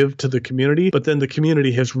to give to the community, but then the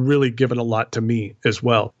community has really given a lot to me as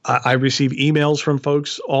well. I receive emails from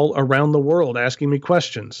folks all around the world asking me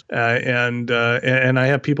questions. And I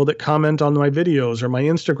have people that comment on my videos or my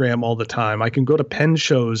Instagram all the time. I can go to pen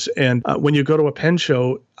shows, and when you go to a pen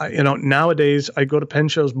show, nowadays I go to pen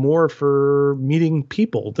shows more for meeting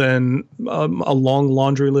people than a long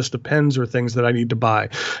laundry list of pens or things that I need to buy.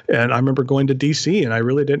 And I remember going to DC, and I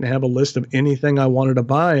really didn't have a list of anything I wanted to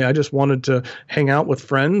buy. I just wanted to hang out with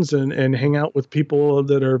friends and hang out with people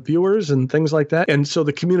that are viewers and things like that. And so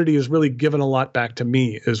the community has really given a lot back to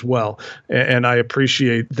me as well, and I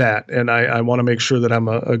appreciate that. And I want to make sure that I'm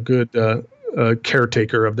a good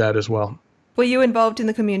caretaker of that as well. Were you involved in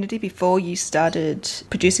the community before you started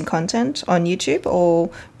producing content on YouTube,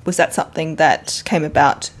 or was that something that came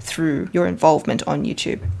about through your involvement on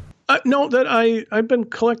YouTube? No, that I've been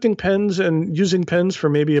collecting pens and using pens for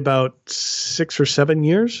maybe about 6 or 7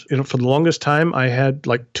 years. For the longest time, I had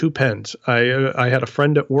like 2 pens. I had a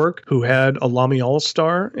friend at work who had a Lamy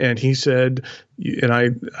All-Star, and he said, and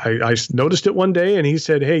I noticed it one day, and he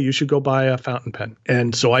said, hey, you should go buy a fountain pen.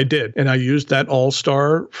 And so I did. And I used that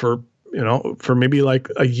All-Star for maybe like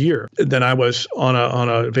a year. Then I was on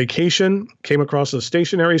a vacation, came across a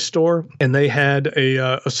stationery store, and they had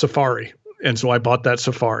a Safari. And so I bought that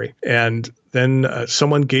Safari. And then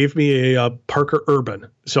someone gave me a Parker Urban.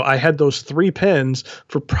 So I had those 3 pens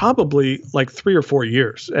for probably like 3 or 4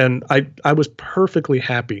 years. And I was perfectly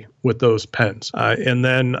happy with those pens. And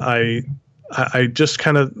then I just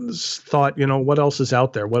kind of thought, what else is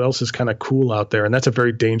out there? What else is kind of cool out there? And that's a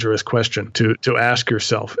very dangerous question to ask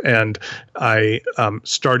yourself. And I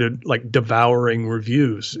started like devouring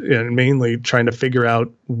reviews and mainly trying to figure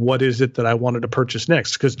out what is it that I wanted to purchase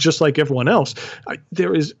next. Because just like everyone else,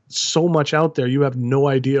 there is so much out there. You have no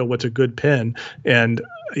idea what's a good pen. And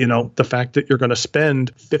The fact that you're going to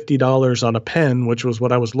spend $50 on a pen, which was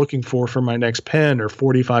what I was looking for my next pen, or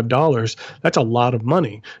 $45, that's a lot of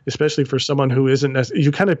money, especially for someone who isn't,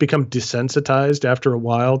 you kind of become desensitized after a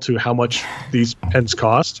while to how much these pens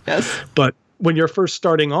cost. Yes. But when you're first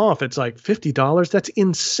starting off, it's like $50. That's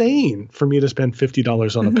insane for me to spend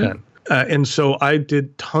 $50 on a pen. And so I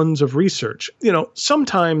did tons of research.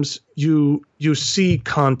 Sometimes you see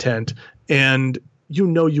content and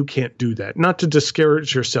you can't do that. Not to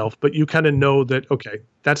discourage yourself, but you kind of know that, okay,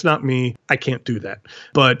 that's not me. I can't do that.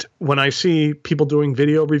 But when I see people doing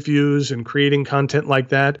video reviews and creating content like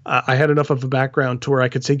that, I had enough of a background to where I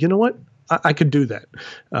could say, you know what? I could do that.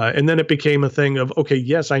 And then it became a thing of, okay,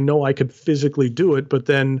 yes, I know I could physically do it, but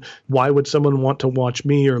then why would someone want to watch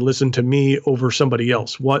me or listen to me over somebody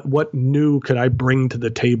else? What new could I bring to the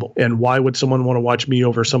table? And why would someone want to watch me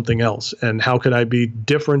over something else? And how could I be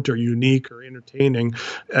different or unique or entertaining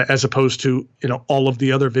as opposed to, all of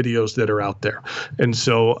the other videos that are out there? And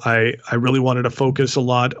so I really wanted to focus a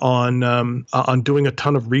lot on doing a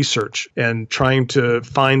ton of research and trying to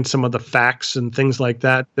find some of the facts and things like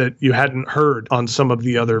that you hadn't heard on some of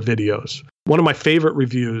the other videos. One of my favorite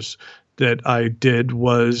reviews that I did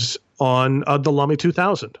was on the Lamy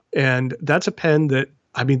 2000. And that's a pen that,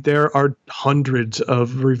 there are hundreds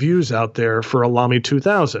of reviews out there for a Lamy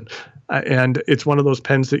 2000. And it's one of those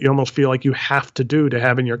pens that you almost feel like you have to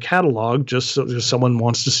have in your catalog just so someone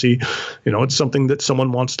wants to see, it's something that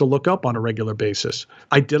someone wants to look up on a regular basis.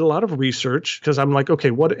 I did a lot of research because I'm like,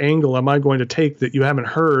 okay, what angle am I going to take that you haven't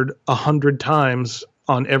heard 100 times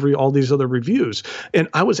on all these other reviews? And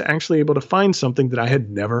I was actually able to find something that I had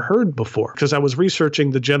never heard before because I was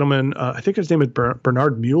researching the gentleman, I think his name is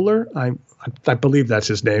Bernard Mueller. I believe that's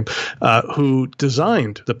his name, who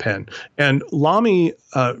designed the pen. And Lamy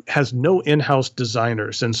has no in-house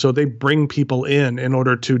designers. And so they bring people in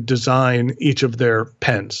order to design each of their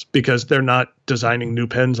pens because they're not designing new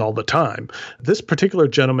pens all the time. This particular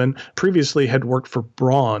gentleman previously had worked for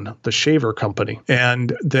Braun, the shaver company,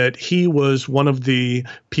 and that he was one of the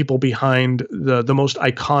people behind the most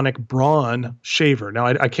iconic Braun shaver. Now,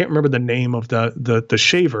 I can't remember the name of the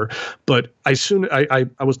shaver, but I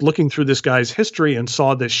was looking through this guy's history and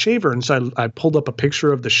saw this shaver, and so I pulled up a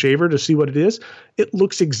picture of the shaver to see what it is. It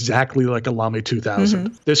looks exactly like a Lamy 2000.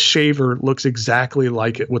 Mm-hmm. This shaver looks exactly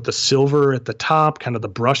like it with the silver at the top, kind of the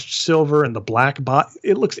brushed silver and the black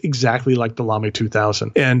it looks exactly like the Lamy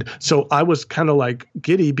 2000. And so I was kind of like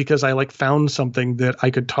giddy because I found something that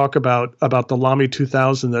I could talk about the Lamy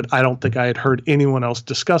 2000 that I don't think I had heard anyone else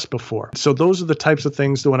discuss before. So those are the types of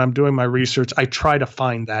things that when I'm doing my research, I try to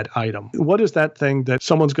find that item. What is that thing that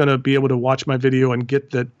someone's going to be able to watch my video and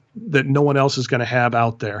get that no one else is going to have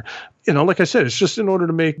out there? Like I said, it's just in order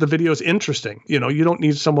to make the videos interesting. You don't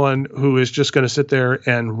need someone who is just going to sit there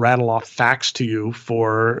and rattle off facts to you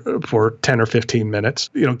for 10 or 15 minutes.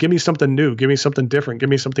 Give me something new, give me something different, give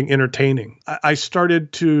me something entertaining. I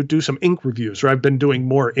started to do some ink reviews, or I've been doing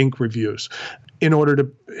more ink reviews in order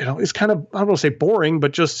to, it's kind of, I don't want to say boring,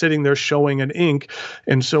 but just sitting there showing an ink.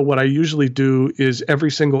 And so what I usually do is every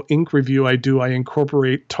single ink review I do, I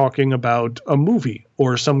incorporate talking about a movie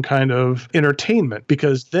or some kind of entertainment,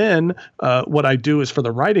 because then what I do is for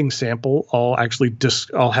the writing sample,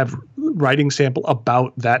 I'll have writing sample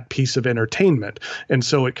about that piece of entertainment. And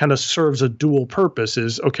so it kind of serves a dual purpose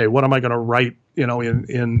is, okay, what am I going to write in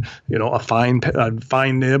a fine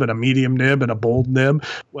nib and a medium nib and a bold nib?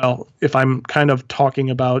 Well, if I'm kind of talking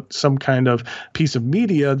about some kind of piece of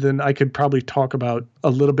media, then I could probably talk about a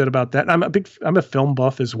little bit about that. I'm a film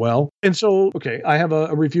buff as well. And so, okay, I have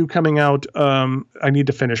a review coming out. I need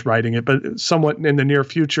to finish writing it, but somewhat in the near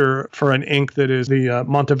future for an ink that is the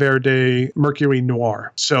Monteverde Mercury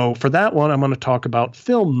Noir. So for that one, I'm going to talk about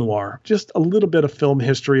film noir, just a little bit of film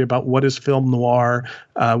history about what is film noir,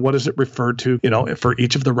 what is it referred to. For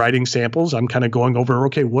each of the writing samples, I'm kind of going over,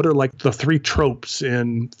 okay, what are the 3 tropes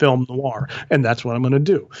in film noir? And that's what I'm going to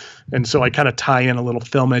do. And so I kind of tie in a little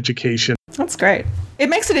film education. That's great. It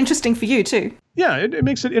makes it interesting for you too. Yeah, it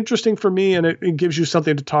makes it interesting for me, and it gives you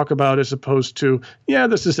something to talk about as opposed to,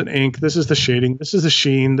 this is an ink, this is the shading, this is the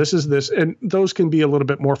sheen, this is this, and those can be a little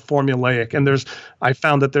bit more formulaic. And I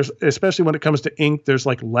found that especially when it comes to ink, there's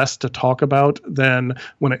less to talk about than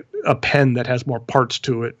when a pen that has more parts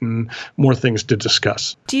to it and more things to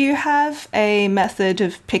discuss. Do you have a method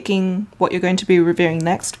of picking what you're going to be reviewing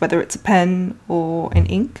next, whether it's a pen or an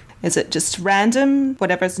ink? Is it just random,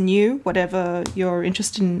 whatever's new, whatever you're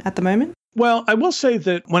interested in at the moment? Well, I will say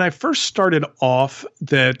that when I first started off,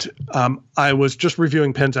 that I was just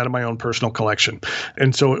reviewing pens out of my own personal collection.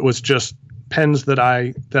 And so it was just pens that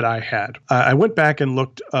I had. I went back and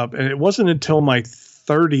looked up, and it wasn't until my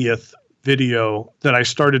 30th video that I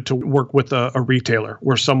started to work with a retailer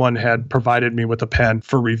where someone had provided me with a pen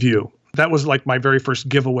for review. That was like my very first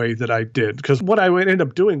giveaway that I did, because what I would end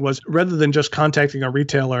up doing was, rather than just contacting a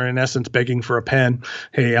retailer, in essence, begging for a pen,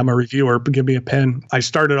 hey, I'm a reviewer, give me a pen. I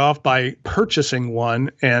started off by purchasing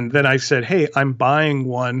one, and then I said, hey, I'm buying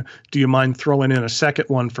one. Do you mind throwing in a second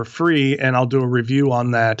one for free? And I'll do a review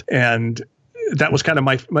on that. And that was kind of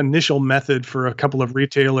my initial method for a couple of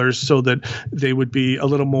retailers, so that they would be a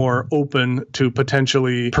little more open to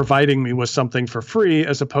potentially providing me with something for free,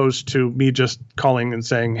 as opposed to me just calling and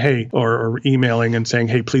saying, hey, or emailing and saying,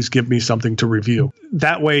 hey, please give me something to review.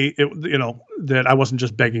 That way, that I wasn't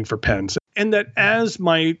just begging for pens. And that as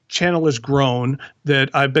my channel has grown,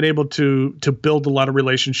 that I've been able to build a lot of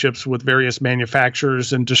relationships with various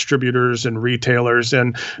manufacturers and distributors and retailers.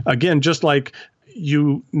 And again, just like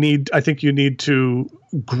I think you need to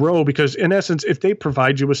grow, because in essence, if they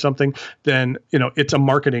provide you with something, then it's a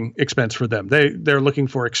marketing expense for them. They're looking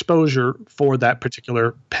for exposure for that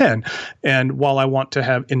particular pen. And while I want to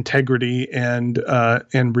have integrity and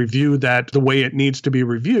review that the way it needs to be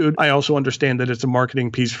reviewed, I also understand that it's a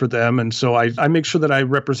marketing piece for them. And so I make sure that I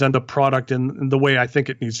represent the product in the way I think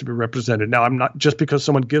it needs to be represented. Now, I'm not, just because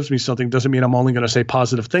someone gives me something doesn't mean I'm only going to say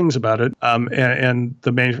positive things about it. And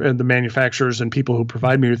the manufacturers and people who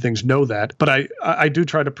provide me with things know that. But I do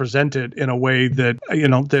try to present it in a way that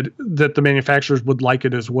that the manufacturers would like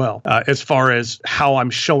it as well, as far as how I'm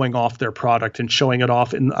showing off their product and showing it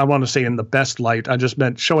off in, I want to say, in the best light. I just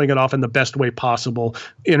meant showing it off in the best way possible,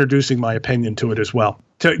 introducing my opinion to it as well.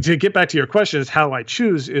 To get back to your question, is how I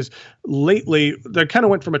choose is, lately, there kind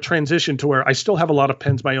of went from a transition to where I still have a lot of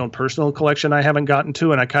pens, my own personal collection I haven't gotten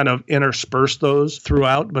to, and I kind of intersperse those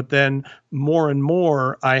throughout. But then more and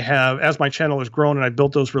more I have, as my channel has grown and I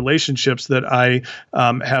built those relationships, that I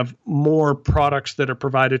have more products that are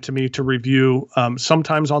provided to me to review,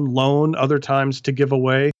 sometimes on loan, other times to give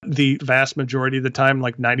away. The vast majority of the time,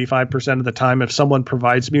 like 95% of the time, if someone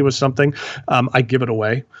provides me with something, I give it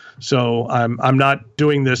away. So I'm not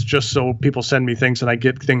doing this just so people send me things and I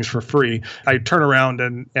get things for free. I turn around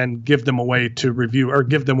and give them away to review, or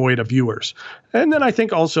give them away to viewers. And then I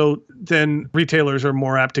think also then retailers are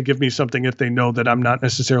more apt to give me something if they know that I'm not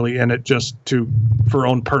necessarily in it just for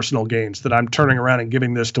own personal gains, that I'm turning around and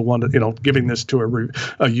giving this to giving this to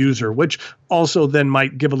a user, which also then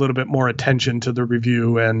might give a little bit more attention to the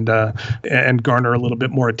review and garner a little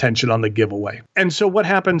bit more attention on the giveaway. And so what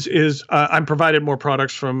happens is I'm provided more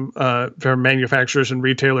products from manufacturers and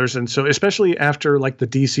retailers. And so especially after like the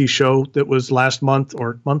DC show that was last month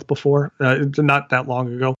or month before, not that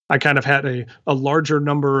long ago, I kind of had a larger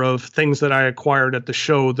number of things that I acquired at the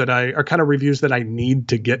show that are kind of reviews that I need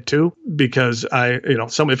to get to, because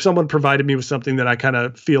if someone provided me with something that I kind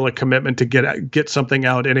of feel a commitment to get something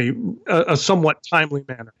out in a somewhat timely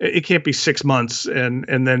manner. It can't be 6 months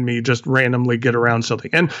and then me just randomly get around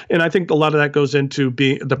something. And I think a lot of that goes into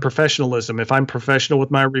being the professionalism. If I'm professional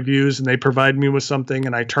with my reviews and they provide me with something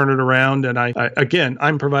and I turn it around, and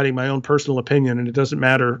I'm providing my own personal opinion, and it doesn't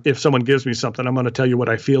matter if someone gives me something, I'm going to tell you what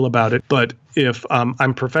I feel about it. But if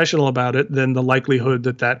I'm professional about it, then the likelihood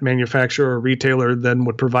that manufacturer or retailer then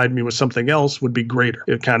would provide me with something else would be greater.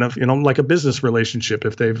 It kind of, like a business relationship.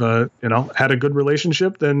 If they've, had a good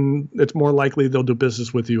relationship, then it's more likely they'll do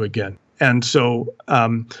business with you again. And so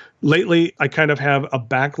lately, I kind of have a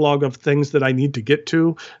backlog of things that I need to get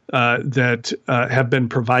to that have been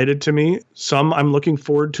provided to me. Some I'm looking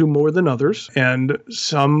forward to more than others, and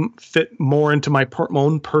some fit more into my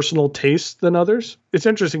own personal taste than others. It's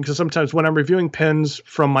interesting because sometimes when I'm reviewing pens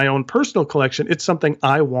from my own personal collection, it's something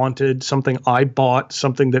I wanted, something I bought,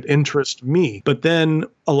 something that interests me. But then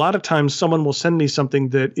a lot of times someone will send me something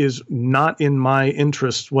that is not in my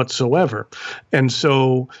interest whatsoever. And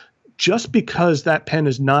so just because that pen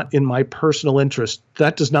is not in my personal interest,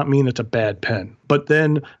 that does not mean it's a bad pen. But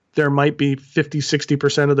then there might be 50,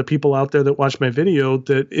 60% of the people out there that watch my video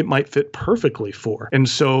that it might fit perfectly for. And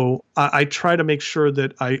so I try to make sure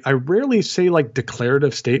that I rarely say like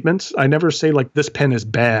declarative statements. I never say like this pen is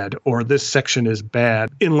bad or this section is bad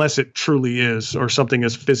unless it truly is or something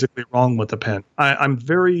is physically wrong with the pen. I'm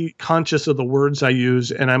very conscious of the words I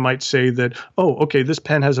use, and I might say that, oh, okay, this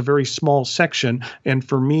pen has a very small section. And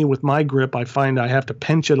for me with my grip, I find I have to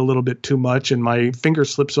pinch it a little bit too much and my finger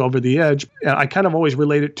slips over the edge. I kind of always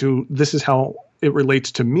relate it to this is how it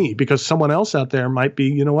relates to me, because someone else out there might be,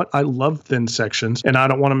 you know what, I love thin sections and I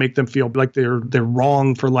don't want to make them feel like they're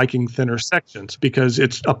wrong for liking thinner sections, because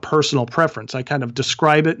it's a personal preference. I kind of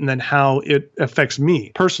describe it and then how it affects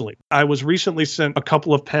me personally. I was recently sent a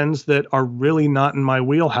couple of pens that are really not in my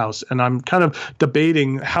wheelhouse, and I'm kind of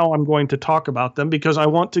debating how I'm going to talk about them because I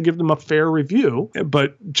want to give them a fair review.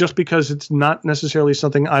 But just because it's not necessarily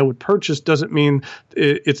something I would purchase doesn't mean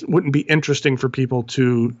it wouldn't be interesting for people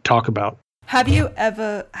to talk about. Have you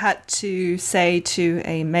ever had to say to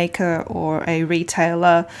a maker or a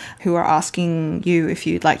retailer who are asking you if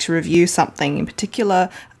you'd like to review something in particular,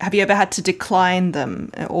 have you ever had to decline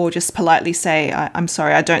them or just politely say, I'm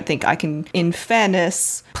sorry, I don't think I can, in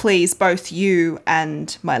fairness, please both you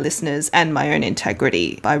and my listeners and my own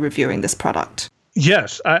integrity by reviewing this product?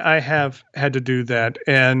 Yes, I have had to do that.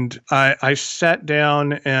 And I sat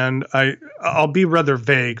down and I'll be rather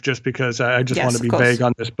vague just because I just want to be vague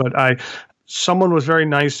on this. But someone was very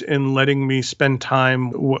nice in letting me spend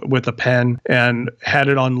time with a pen and had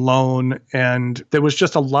it on loan. And there was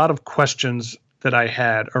just a lot of questions that I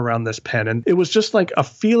had around this pen. And it was just like a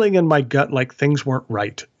feeling in my gut, like things weren't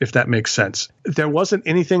right, if that makes sense. There wasn't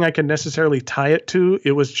anything I could necessarily tie it to.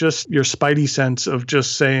 It was just your spidey sense of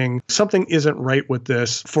just saying something isn't right with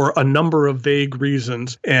this for a number of vague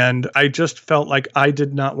reasons. And I just felt like I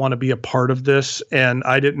did not want to be a part of this. And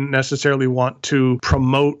I didn't necessarily want to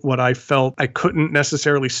promote what I felt I couldn't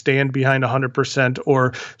necessarily stand behind 100%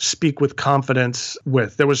 or speak with confidence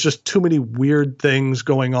with. There was just too many weird things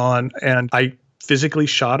going on. And I physically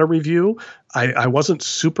shot a review. I wasn't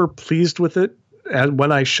super pleased with it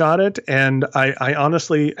when I shot it, and I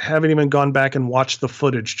honestly haven't even gone back and watched the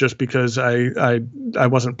footage just because I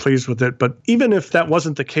wasn't pleased with it. But even if that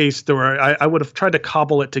wasn't the case, I would have tried to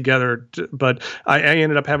cobble it together. But I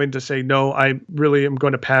ended up having to say, no, I really am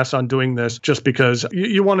going to pass on doing this just because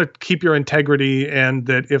you want to keep your integrity, and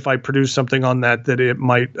that if I produce something on that it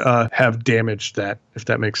might have damaged that, if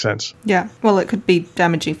that makes sense. Yeah. Well, it could be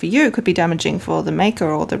damaging for you. It could be damaging for the maker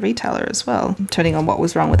or the retailer as well, depending on what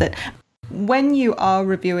was wrong with it. When you are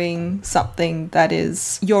reviewing something that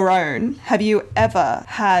is your own, have you ever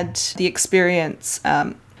had the experience,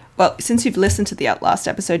 well, since you've listened to the last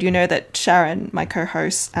episode, you know that Sharon, my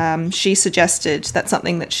co-host, she suggested that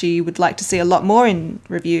something that she would like to see a lot more in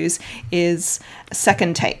reviews is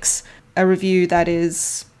second takes, a review that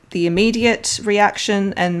is the immediate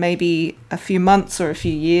reaction and maybe a few months or a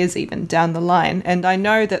few years even down the line. And I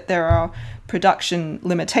know that there are production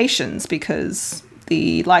limitations because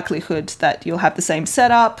the likelihood that you'll have the same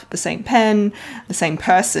setup, the same pen, the same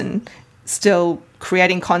person still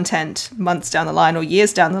creating content months down the line or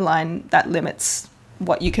years down the line, that limits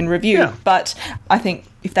what you can review. Yeah. But I think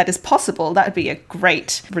if that is possible, that would be a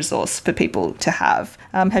great resource for people to have.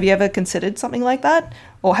 Have you ever considered something like that?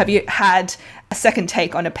 Or have you had a second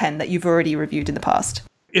take on a pen that you've already reviewed in the past?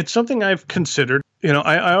 It's something I've considered. You know,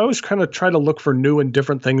 I always kind of try to look for new and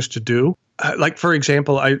different things to do. Like, for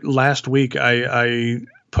example, last week I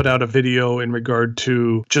put out a video in regard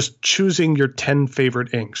to just choosing your 10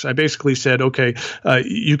 favorite inks. I basically said, okay,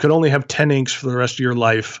 you could only have 10 inks for the rest of your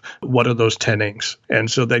life. What are those 10 inks? And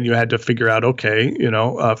so then you had to figure out, okay,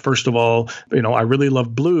 first of all, I really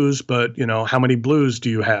love blues, but, how many blues do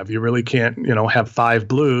you have? You really can't, have 5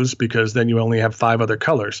 blues because then you only have 5 other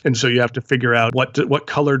colors. And so you have to figure out what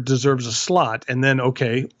color deserves a slot. And then,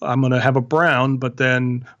 okay, I'm going to have a brown, but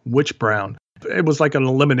then which brown? It was like an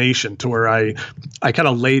elimination to where I kind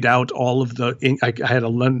of laid out all of the ink. I had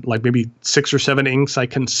like maybe 6 or 7 inks I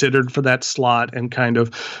considered for that slot, and kind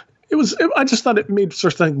of I just thought it made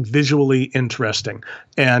sort of something visually interesting.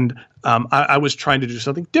 And I was trying to do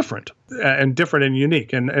something different and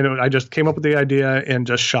unique. And I just came up with the idea and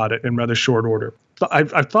just shot it in rather short order. So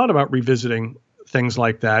I've thought about revisiting things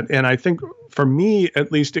like that. And I think for me,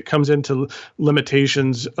 at least, it comes into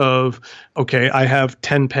limitations of, okay, I have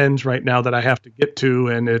 10 pens right now that I have to get to,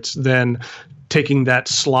 and it's then taking that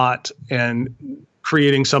slot and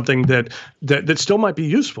creating something that still might be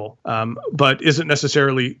useful, but isn't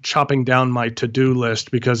necessarily chopping down my to-do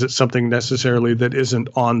list because it's something necessarily that isn't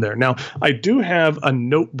on there. Now, I do have a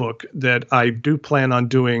notebook that I do plan on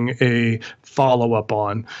doing a follow-up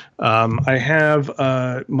on. I have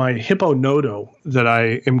my Hippo Noto that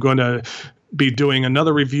I am going to be doing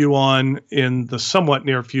another review on in the somewhat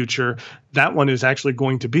near future. That one is actually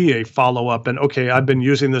going to be a follow-up. And okay, I've been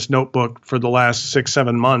using this notebook for the last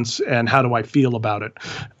 6-7 months, and how do I feel about it?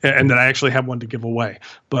 And then I actually have one to give away.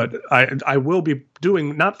 But I will be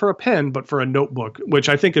doing, not for a pen, but for a notebook, which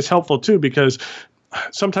I think is helpful too, because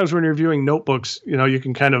sometimes when you're reviewing notebooks, you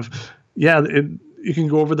can kind of,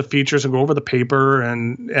 go over the features and go over the paper,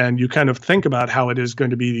 and you kind of think about how it is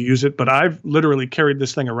going to be to use it. But I've literally carried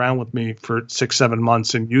this thing around with me for 6-7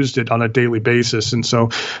 months and used it on a daily basis. And so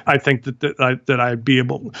I think that I'd be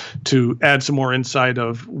able to add some more insight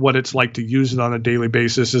of what it's like to use it on a daily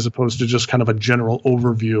basis, as opposed to just kind of a general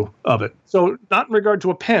overview of it. So not in regard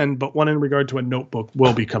to a pen, but one in regard to a notebook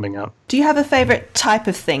will be coming out. Do you have a favorite type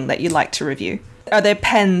of thing that you like to review? Are there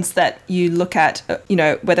pens that you look at,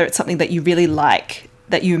 whether it's something that you really like,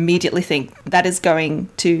 that you immediately think that is going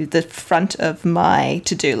to the front of my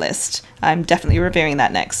to-do list? I'm definitely reviewing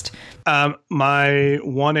that next. My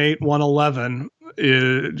 18111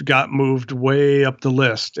 got moved way up the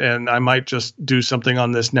list, and I might just do something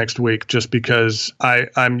on this next week, just because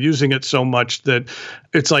I'm using it so much that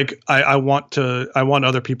it's like I want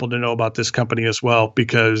other people to know about this company as well,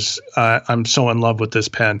 because I'm so in love with this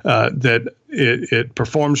pen that it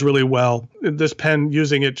performs really well. This pen,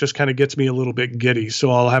 using it just kind of gets me a little bit giddy,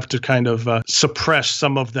 so I'll have to kind of suppress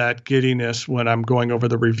some of that giddiness when I'm going over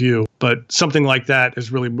the review. But something like that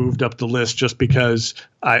has really moved up the list, just because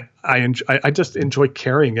I just enjoy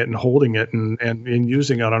carrying it and holding it and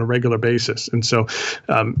using it on a regular basis. And so,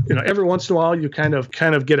 every once in a while you kind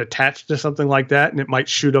of get attached to something like that, and it might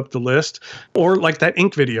shoot up the list. Or like that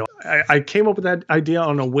ink video. I came up with that idea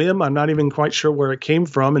on a whim. I'm not even quite sure where it came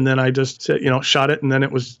from. And then I just shot it, and then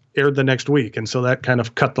it was aired the next week. And so that kind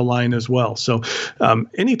of cut the line as well. So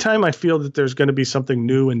anytime I feel that there's going to be something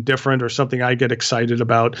new and different, or something I get excited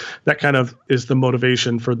about, that kind of is the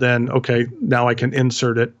motivation for then, okay, now I can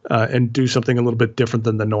insert it and do something a little bit different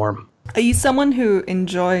than the norm. Are you someone who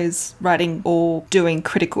enjoys writing or doing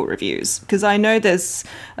critical reviews? Because I know there's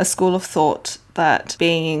a school of thought that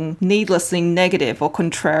being needlessly negative or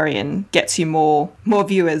contrarian gets you more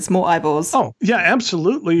viewers, more eyeballs. Oh, yeah,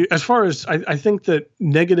 absolutely. As far as I think that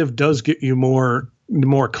negative does get you more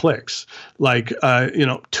clicks. Like,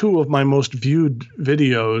 two of my most viewed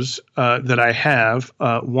videos that I have,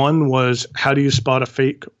 one was how do you spot a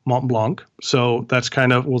fake Mont Blanc? So that's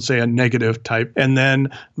kind of, we'll say, a negative type. And then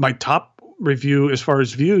my top review as far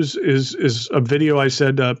as views is a video I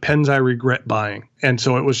said, pens I regret buying. And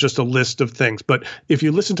so it was just a list of things. But if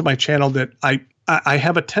you listen to my channel, that I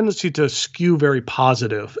have a tendency to skew very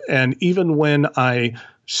positive. And even when I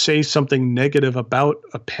say something negative about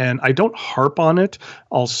a pen, I don't harp on it.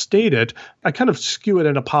 I'll state it. I kind of skew it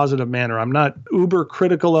in a positive manner. I'm not uber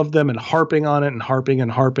critical of them and harping on it and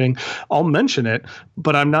harping. I'll mention it,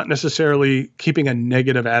 but I'm not necessarily keeping a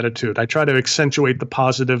negative attitude. I try to accentuate the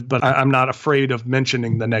positive, but I'm not afraid of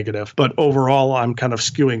mentioning the negative. But overall, I'm kind of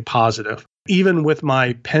skewing positive. Even with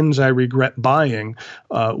my pens I regret buying,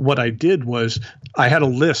 what I did was I had a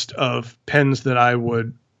list of pens that I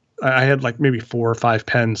had like maybe 4 or 5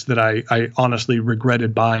 pens that I honestly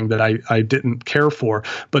regretted buying, that I didn't care for.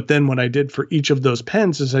 But then what I did for each of those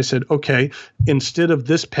pens is I said, okay, instead of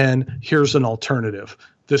this pen, here's an alternative.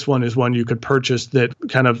 This one is one you could purchase that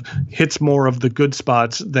kind of hits more of the good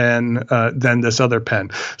spots than this other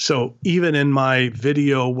pen. So even in my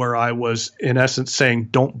video where I was in essence saying,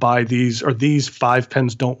 don't buy these, or these 5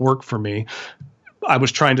 pens don't work for me, I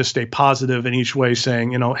was trying to stay positive in each way,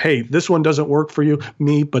 saying, hey, this one doesn't work for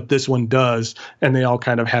me, but this one does. And they all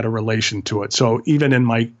kind of had a relation to it. So even in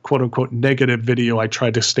my quote unquote negative video, I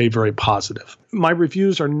tried to stay very positive. My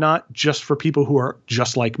reviews are not just for people who are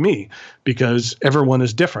just like me, because everyone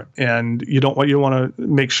is different. And you want to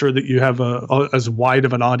make sure that you have as wide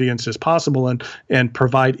of an audience as possible and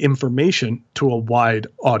provide information to a wide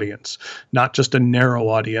audience, not just a narrow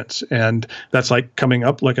audience. And that's like coming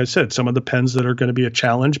up, like I said, some of the pens that are going to be a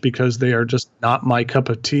challenge because they are just not my cup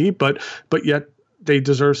of tea, but yet they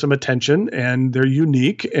deserve some attention and they're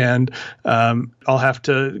unique, and I'll have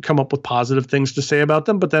to come up with positive things to say about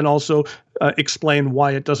them, but then also explain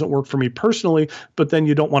why it doesn't work for me personally. But then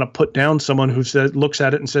you don't want to put down someone who looks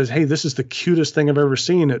at it and says, hey, this is the cutest thing I've ever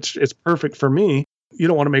seen. It's perfect for me. You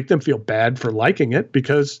don't want to make them feel bad for liking it,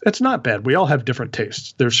 because it's not bad. We all have different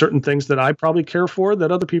tastes. There's certain things that I probably care for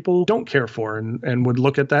that other people don't care for, and would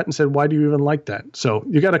look at that and say, why do you even like that? So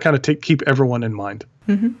you got to kind of keep everyone in mind.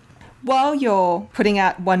 Mm-hmm. While you're putting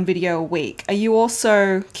out one video a week, are you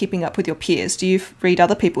also keeping up with your peers? Do you read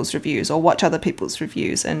other people's reviews or watch other people's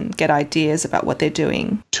reviews and get ideas about what they're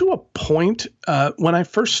doing? To a point. When I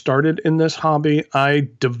first started in this hobby, I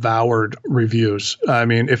devoured reviews. I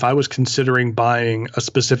mean, if I was considering buying a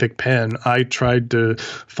specific pen, I tried to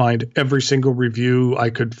find every single review I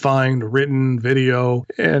could find, written, video,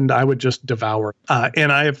 and I would just devour.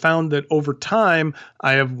 And I have found that over time,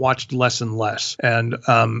 I have watched less and less. And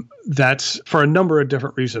that's for a number of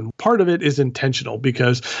different reasons. Part of it is intentional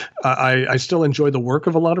because I still enjoy the work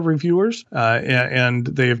of a lot of reviewers, and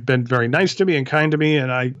they have been very nice to me and kind to me,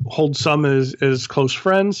 and I hold some as close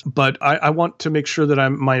friends. But I want to make sure that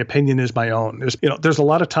my opinion is my own. There's a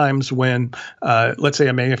lot of times when, let's say,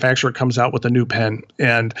 a manufacturer comes out with a new pen,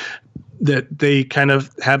 and that they kind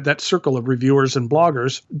of have that circle of reviewers and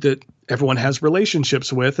bloggers that everyone has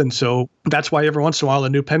relationships with. And so that's why every once in a while a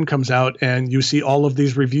new pen comes out and you see all of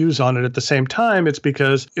these reviews on it at the same time. It's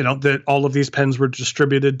because, that all of these pens were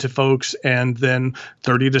distributed to folks. And then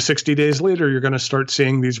 30 to 60 days later, you're going to start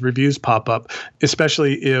seeing these reviews pop up,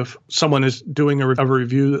 especially if someone is doing a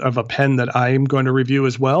review of a pen that I'm going to review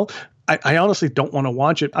as well. I honestly don't want to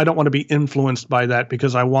watch it. I don't want to be influenced by that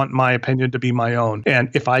because I want my opinion to be my own. And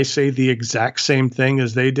if I say the exact same thing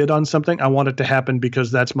as they did on something, I want it to happen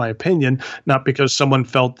because that's my opinion, not because someone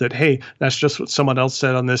felt that, hey, that's just what someone else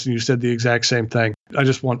said on this and you said the exact same thing. I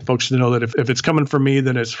just want folks to know that if it's coming from me,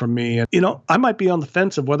 then it's from me. And, I might be on the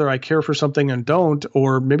fence of whether I care for something and don't,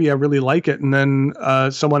 or maybe I really like it and then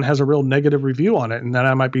someone has a real negative review on it. And then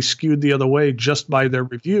I might be skewed the other way just by their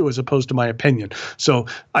review as opposed to my opinion. So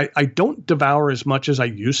I don't devour as much as I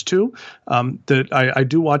used to, that I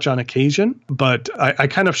do watch on occasion, but I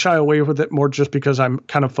kind of shy away with it more just because I'm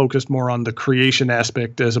kind of focused more on the creation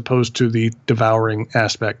aspect as opposed to the devouring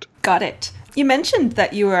aspect. Got it. You mentioned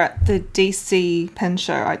that you were at the DC Pen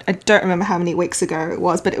Show. I don't remember how many weeks ago it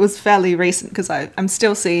was, but it was fairly recent because I'm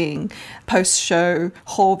still seeing post-show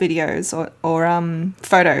haul videos or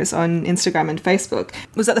photos on Instagram and Facebook.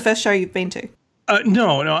 Was that the first show you've been to?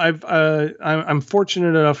 No. I'm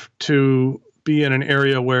fortunate enough to be in an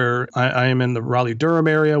area where I am in the Raleigh-Durham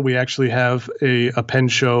area. We actually have a pen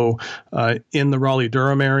show in the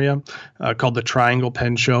Raleigh-Durham area called the Triangle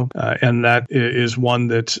Pen Show. And that is one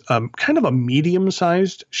that's kind of a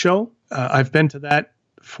medium-sized show. I've been to that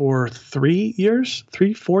for 4 years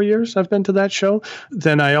I've been to that show.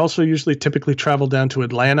 Then I also typically travel down to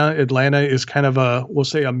Atlanta. Atlanta is kind of we'll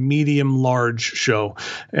say a medium large show.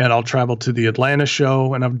 And I'll travel to the Atlanta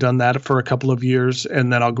show, and I've done that for a couple of years.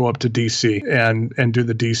 And then I'll go up to DC and do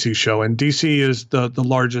the DC show. And DC is the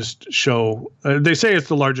largest show. They say it's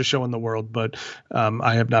the largest show in the world, but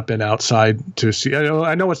I have not been outside to see.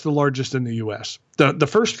 I know it's the largest in the US. The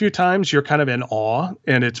first few times you're kind of in awe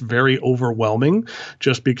and it's very overwhelming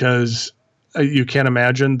just because you can't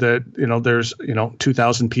imagine that, there's,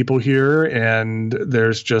 2,000 people here and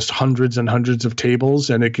there's just hundreds and hundreds of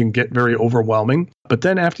tables and it can get very overwhelming. But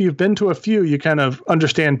then after you've been to a few, you kind of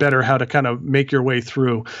understand better how to kind of make your way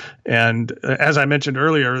through. And as I mentioned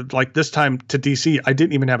earlier, like this time to DC, I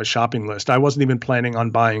didn't even have a shopping list. I wasn't even planning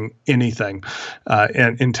on buying anything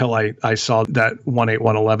until I saw that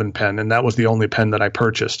 18111 pen. And that was the only pen that I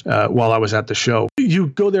purchased while I was at the show. You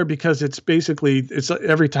go there because it's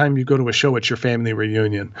every time you go to a show, it's your family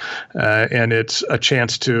reunion. And it's a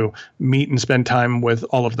chance to meet and spend time with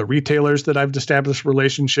all of the retailers that I've established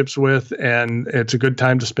relationships with. And it's a good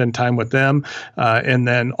time to spend time with them. And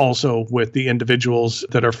then also with the individuals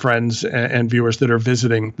that are friends and viewers that are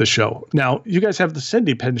visiting the show. Now, you guys have the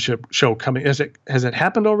Sydney Pen Show coming. Has it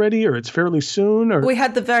happened already, or it's fairly soon? Or? We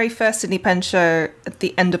had the very first Sydney Pen Show at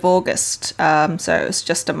the end of August. So it was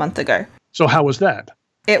just a month ago. So how was that?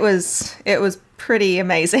 It was pretty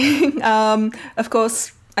amazing. Of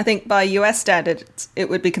course, I think by US standards, it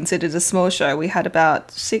would be considered a small show. We had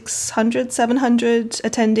about 600, 700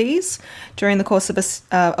 attendees during the course of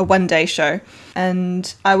a one-day show.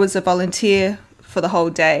 And I was a volunteer for the whole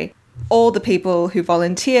day. All the people who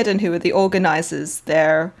volunteered and who were the organizers,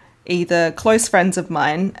 they're either close friends of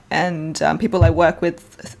mine and people I work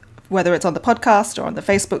with, whether it's on the podcast or on the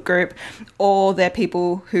Facebook group, or they're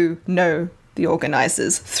people who know the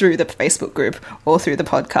organizers through the Facebook group or through the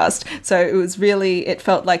podcast. So it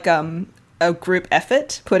felt like a group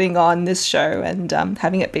effort putting on this show and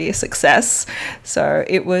having it be a success. So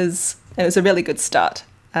it was a really good start.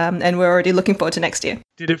 And we're already looking forward to next year.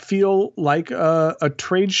 Did it feel like a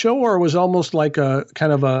trade show, or was almost like a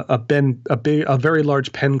kind of a very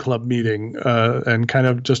large pen club meeting and kind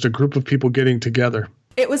of just a group of people getting together?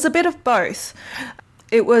 It was a bit of both.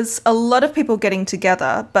 It was a lot of people getting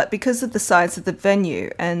together, but because of the size of the venue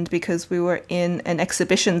and because we were in an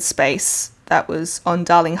exhibition space that was on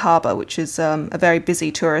Darling Harbour, which is a very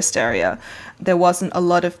busy tourist area, there wasn't a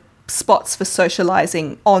lot of spots for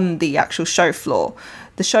socializing on the actual show floor.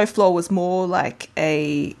 The show floor was more like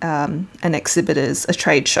an exhibitor's, a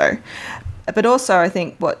trade show. But also, I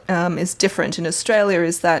think what is different in Australia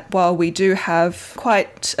is that while we do have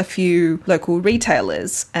quite a few local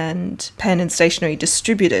retailers and pen and stationery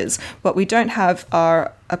distributors, what we don't have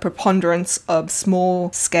are a preponderance of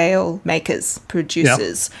small-scale makers,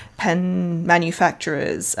 producers, pen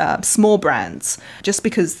manufacturers, small brands, just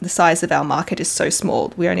because the size of our market is so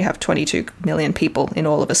small. We only have 22 million people in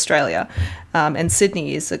all of Australia, and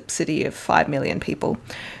Sydney is a city of 5 million people.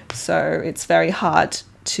 So it's very hard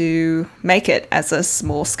to make it as a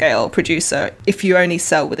small-scale producer if you only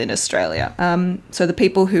sell within Australia. So the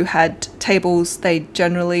people who had tables, they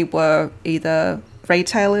generally were either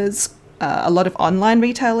retailers, a lot of online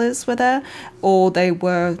retailers were there, or they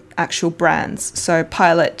were actual brands. So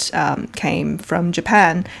Pilot came from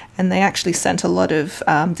Japan, and they actually sent a lot of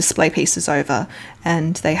display pieces over,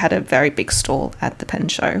 and they had a very big stall at the pen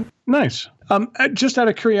show. Nice. Just out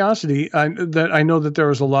of curiosity, I know that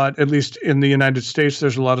there is a lot, at least in the United States,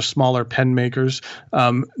 there's a lot of smaller pen makers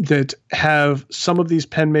that have some of these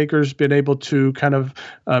pen makers been able to kind of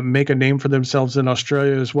make a name for themselves in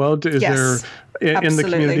Australia as well? Is yes, there in absolutely. the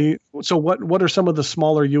community? So what are some of the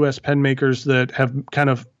smaller U.S. pen makers that have kind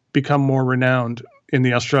of become more renowned in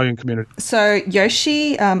the Australian community? So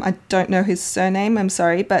Yoshi, I don't know his surname, I'm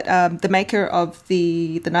sorry, but the maker of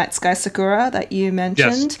the Night Sky Sakura that you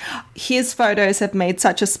mentioned, his photos have made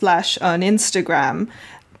such a splash on Instagram,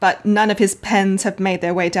 but none of his pens have made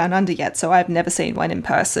their way down under yet, so I've never seen one in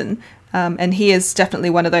person. And he is definitely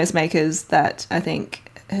one of those makers that I think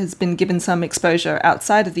has been given some exposure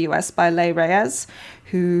outside of the US by Leigh Reyes,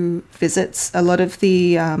 who visits a lot of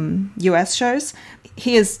the US shows.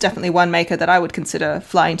 He is definitely one maker that I would consider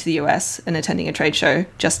flying to the US and attending a trade show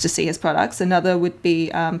just to see his products. Another would be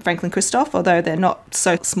Franklin Christoph, although they're not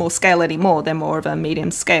so small scale anymore. They're more of a medium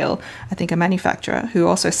scale, I think, a manufacturer who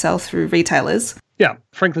also sell through retailers. Yeah,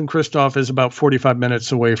 Franklin Christoph is about 45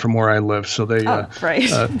 minutes away from where I live, so they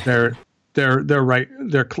they're right.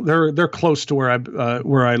 They're close to where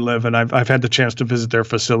I live, and I've had the chance to visit their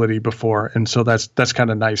facility before, and so that's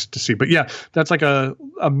kind of nice to see. But yeah, that's like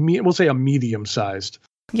we'll say a medium sized.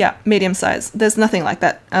 Yeah, medium sized. There's nothing like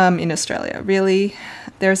that in Australia, really.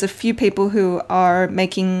 There's a few people who are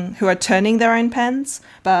turning their own pens,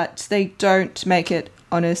 but they don't make it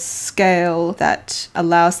on a scale that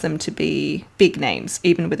allows them to be big names,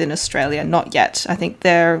 even within Australia. Not yet. I think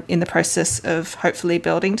they're in the process of hopefully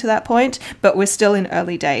building to that point, but we're still in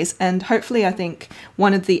early days. And hopefully, I think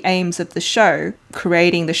one of the aims of the show,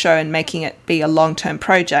 creating the show and making it be a long-term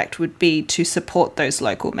project, would be to support those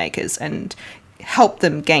local makers and help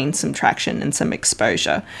them gain some traction and some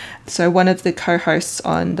exposure. So one of the co-hosts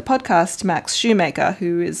on the podcast, Max Shoemaker,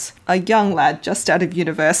 who is a young lad just out of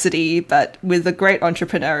university, but with a great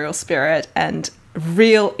entrepreneurial spirit and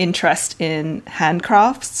real interest in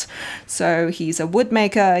handcrafts. So he's a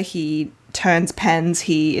woodmaker, he turns pens,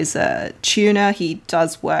 he is a tuner, he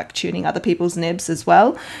does work tuning other people's nibs as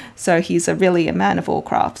well. So he's really a man of all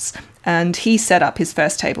crafts. And he set up his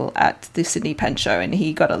first table at the Sydney Pen Show, and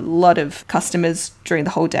he got a lot of customers during the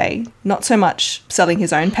whole day. Not so much selling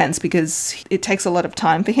his own pens because it takes a lot of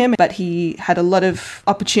time for him, but he had a lot of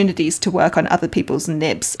opportunities to work on other people's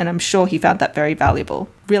nibs, and I'm sure he found that very valuable.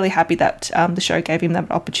 Really happy that the show gave him that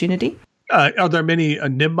opportunity. Are there many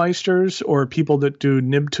nibmeisters or people that do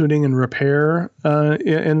nib tuning and repair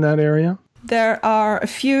in that area? There are a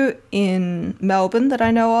few in Melbourne that I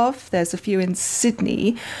know of. There's a few in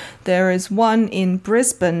Sydney. There is one in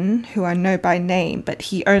Brisbane who I know by name, but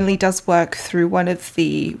he only does work through one of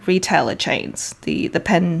the retailer chains, the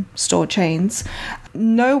pen store chains.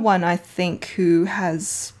 No one, I think, who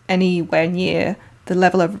has anywhere near the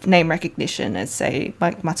level of name recognition as, say,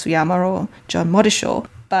 Mike Matsuyama or John Modishaw.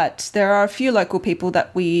 But there are a few local people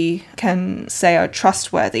that we can say are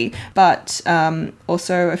trustworthy, but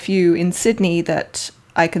also a few in Sydney that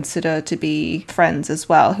I consider to be friends as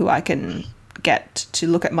well, who I can get to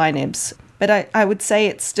look at my nibs. But I would say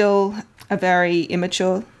it's still a very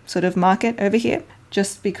immature sort of market over here,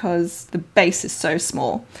 just because the base is so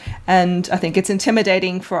small. And I think it's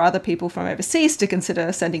intimidating for other people from overseas to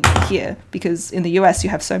consider sending them here, because in the US you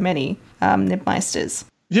have so many nibmeisters.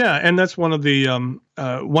 Yeah, and that's one of the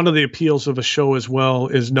one of the appeals of a show as well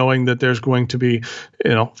is knowing that there's going to be,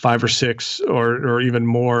 5 or 6 or even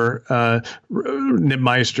more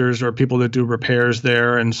Nibmeisters or people that do repairs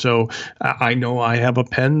there. And so I know I have a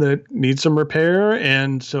pen that needs some repair.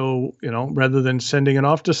 And so, rather than sending it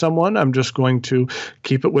off to someone, I'm just going to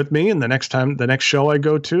keep it with me. And the next show I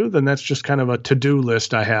go to, then that's just kind of a to-do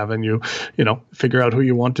list I have. And you figure out who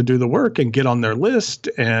you want to do the work and get on their list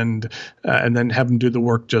and then have them do the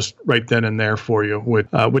work just right then and there for you,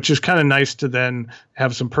 which is kind of nice to then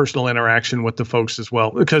have some personal interaction with the folks as well,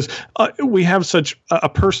 because we have such a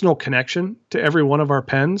personal connection to every one of our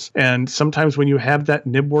pens. And sometimes when you have that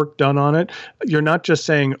nib work done on it, you're not just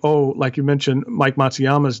saying, oh, like you mentioned Mike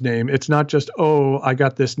Matsuyama's name. It's not just, oh, I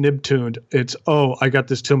got this nib tuned. It's, oh, I got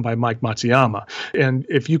this tuned by Mike Matsuyama. And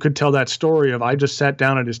if you could tell that story of I just sat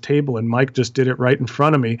down at his table and Mike just did it right in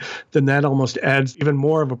front of me, then that almost adds even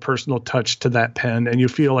more of a personal touch to that pen. And you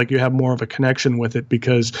feel like you have more of a connection with it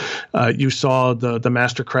because you saw the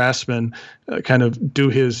master craftsman kind of do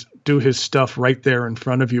his stuff right there in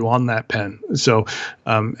front of you on that pen. So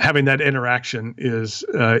having that interaction is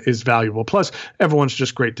valuable. Plus, everyone's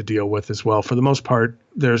just great to deal with as well. For the most part,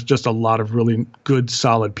 there's just a lot of really good,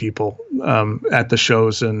 solid people at the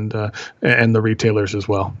shows and the retailers as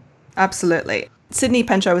well. Absolutely. Sydney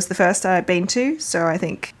Pen Show was the first I've been to, so I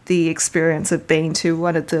think the experience of being to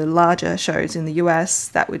one of the larger shows in the US,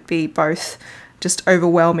 that would be both just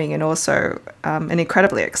overwhelming and also an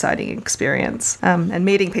incredibly exciting experience. And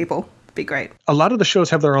meeting people would be great. A lot of the shows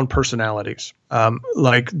have their own personalities.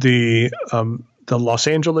 Like the Los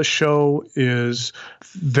Angeles show is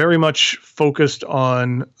very much focused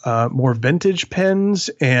on more vintage pens,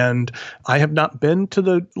 and I have not been to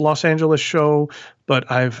the Los Angeles show,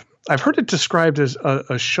 but I've heard it described as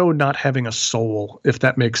a show not having a soul, if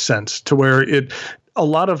that makes sense, to where a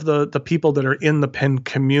lot of the people that are in the pen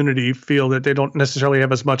community feel that they don't necessarily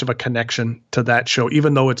have as much of a connection to that show,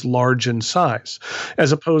 even though it's large in size,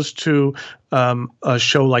 as opposed to a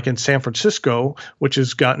show like in San Francisco, which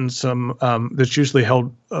has gotten some, that's usually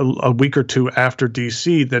held a week or two after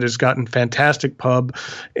DC, that has gotten fantastic pub,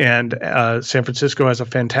 and San Francisco has a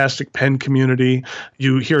fantastic pen community.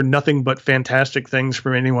 You hear nothing but fantastic things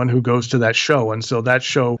from anyone who goes to that show. And so that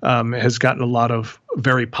show has gotten a lot of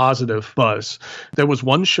very positive buzz. There was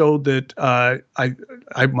one show that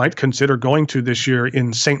I might consider going to this year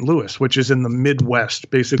in St. Louis, which is in the Midwest,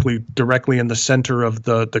 basically directly in the center of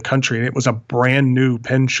the country. And it was a brand new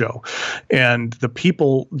pen show. And the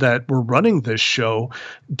people that were running this show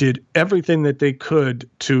did everything that they could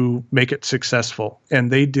to make it successful. And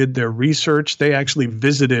they did their research. They actually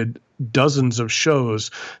visited dozens of shows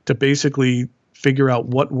to basically figure out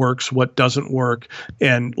what works, what doesn't work,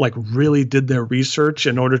 and like really did their research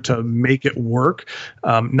in order to make it work.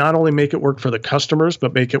 Not only make it work for the customers,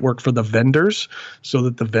 but make it work for the vendors so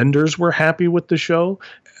that the vendors were happy with the show.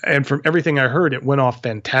 And from everything I heard, it went off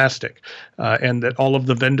fantastic. And that all of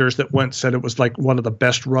the vendors that went said it was like one of the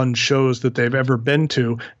best run shows that they've ever been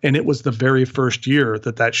to. And it was the very first year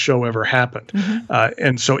that show ever happened. Mm-hmm.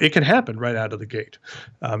 And so it can happen right out of the gate.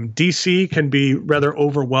 DC can be rather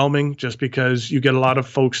overwhelming just because you get a lot of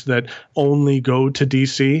folks that only go to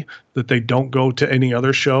DC, that they don't go to any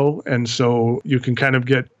other show. And so you can kind of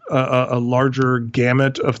get a larger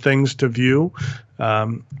gamut of things to view.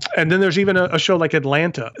 And then there's even a show like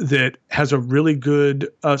Atlanta that has a really good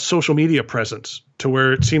social media presence, to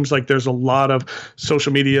where it seems like there's a lot of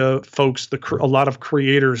social media folks, a lot of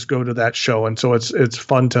creators go to that show. And so it's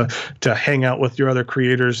fun to hang out with your other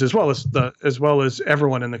creators as well as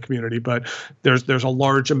everyone in the community. But there's a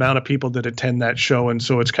large amount of people that attend that show. And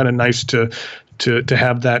so it's kind of nice to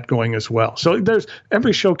have that going as well. So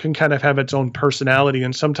every show can kind of have its own personality,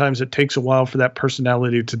 and sometimes it takes a while for that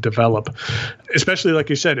personality to develop. Especially like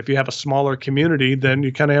you said, if you have a smaller community, then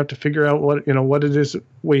you kind of have to figure out what it is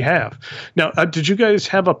we have. Now, did you guys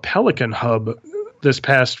have a Pelican Hub this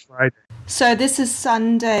past Friday? So this is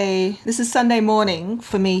Sunday morning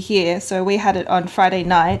for me here. So we had it on Friday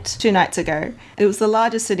night, 2 nights ago. It was the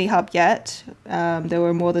largest Sydney hub yet. There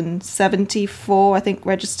were more than 74, I think,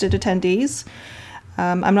 registered attendees.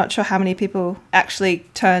 I'm not sure how many people actually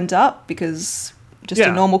turned up because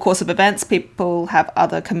a normal course of events, people have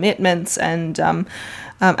other commitments. And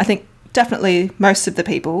I think definitely most of the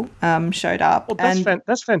people showed up. Well,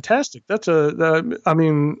 that's fantastic. That's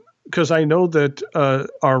because I know that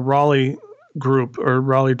our Raleigh group or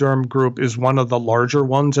Raleigh-Durham group is one of the larger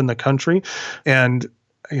ones in the country. And,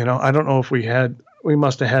 I don't know if we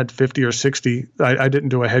must have had 50 or 60. I didn't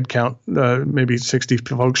do a head count, maybe 60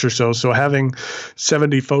 folks or so. So having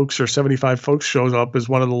 70 folks or 75 folks shows up is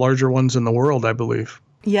one of the larger ones in the world, I believe.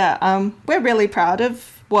 Yeah, we're really proud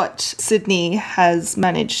of what Sydney has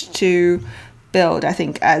managed to build, I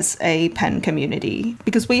think, as a pen community,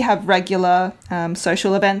 because we have regular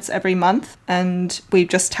social events every month, and we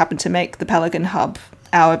just happened to make the Pelican Hub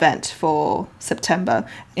our event for September.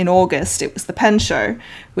 In August, it was the Pen Show,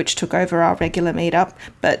 which took over our regular meetup,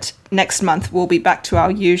 but next month we'll be back to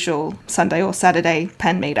our usual Sunday or Saturday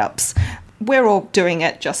pen meetups. We're all doing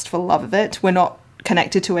it just for the love of it. We're not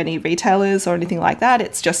connected to any retailers or anything like that.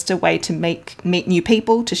 It's just a way to meet new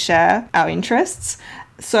people, to share our interests.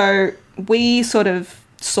 So we sort of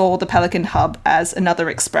saw the Pelican Hub as another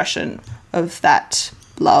expression of that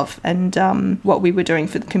love and what we were doing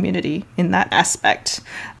for the community in that aspect.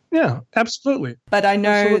 Yeah, absolutely. But I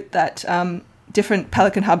know that different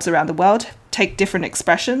Pelican Hubs around the world take different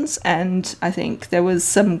expressions, and I think there was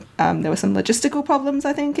some logistical problems,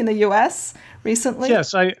 I think, in the US recently.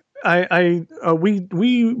 Yes,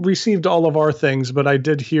 we received all of our things, but I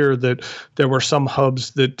did hear that there were some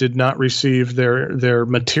hubs that did not receive their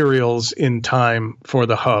materials in time for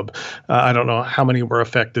the hub. I don't know how many were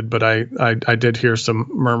affected, but I did hear some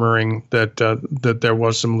murmuring that there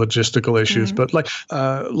was some logistical issues. Mm-hmm.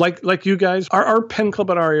 But like you guys, our pen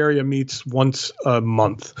club in our area meets once a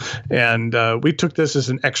month, and we took this as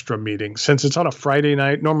an extra meeting since it's on a Friday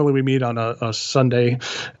night. Normally we meet on a Sunday.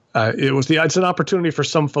 It's an opportunity for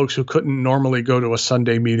some folks who couldn't normally go to a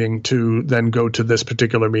Sunday meeting to then go to this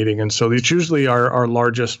particular meeting. And so it's usually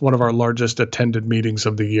one of our largest attended meetings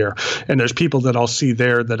of the year. And there's people that I'll see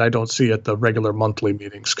there that I don't see at the regular monthly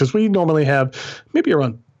meetings, because we normally have maybe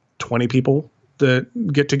around 20 people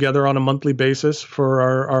that get together on a monthly basis for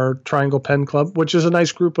our Triangle Pen Club, which is a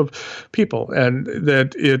nice group of people. And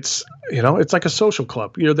that it's like a social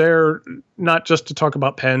club. You're there not just to talk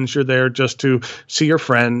about pens, you're there just to see your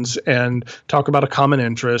friends and talk about a common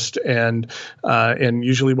interest. And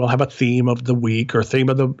usually we'll have a theme of the week or theme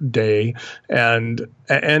of the day. And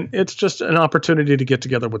it's just an opportunity to get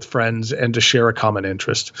together with friends and to share a common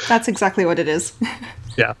interest. That's exactly what it is.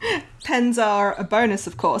 Yeah. Pens are a bonus,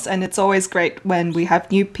 of course, and it's always great when we have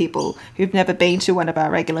new people who've never been to one of our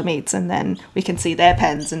regular meets, and then we can see their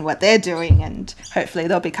pens and what they're doing, and hopefully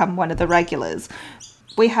they'll become one of the regulars.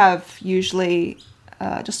 We have usually,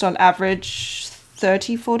 just on average,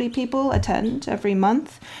 30, 40 people attend every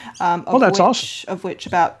month. That's awesome. Of which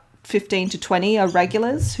about 15 to 20 are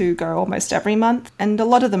regulars who go almost every month, and a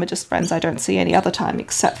lot of them are just friends I don't see any other time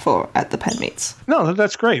except for at the pen meets. No,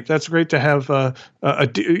 that's great. That's great to have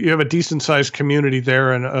you have a decent sized community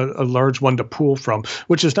there and a large one to pool from,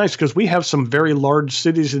 which is nice because we have some very large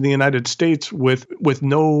cities in the United States with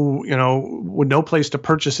no place to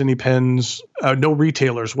purchase any pens, no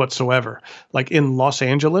retailers whatsoever. Like in Los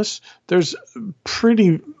Angeles, there's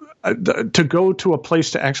to go to a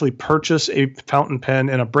place to actually purchase a fountain pen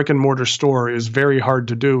in a brick and mortar store is very hard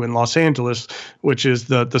to do in Los Angeles, which is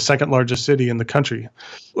the second largest city in the country.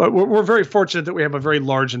 We're very fortunate that we have a very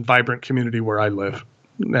large and vibrant community where I live.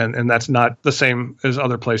 And that's not the same as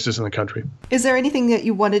other places in the country. Is there anything that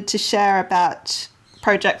you wanted to share about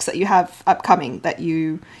projects that you have upcoming that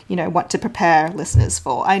you want to prepare listeners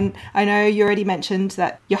for? I know you already mentioned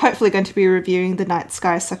that you're hopefully going to be reviewing the Night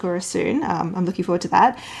Sky Sakura soon. I'm looking forward to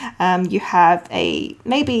that. You have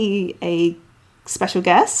maybe a special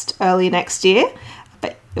guest early next year,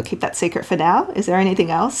 but you'll keep that secret for now. Is there anything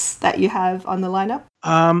else that you have on the lineup?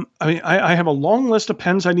 I have a long list of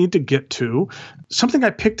pens I need to get to. Something I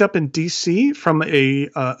picked up in DC from a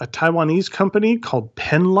Taiwanese company called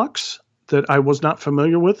Penlux that I was not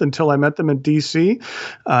familiar with until I met them in DC.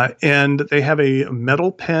 And they have a metal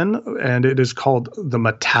pen, and it is called the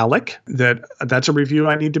Metallic. That's a review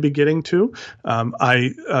I need to be getting to.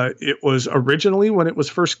 It was originally, when it was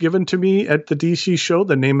first given to me at the DC show,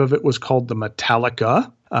 the name of it was called the Metallica.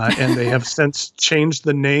 And they have since changed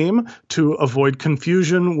the name to avoid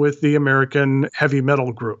confusion with the American heavy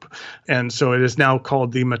metal group. And so it is now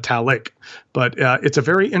called the Metallic. But it's a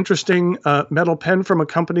very interesting metal pen from a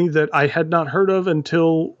company that I had not heard of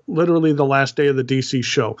until literally the last day of the DC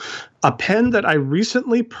show. A pen that I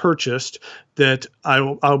recently purchased that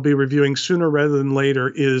I'll be reviewing sooner rather than later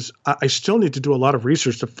is, I still need to do a lot of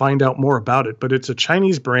research to find out more about it, but it's a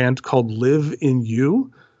Chinese brand called Live in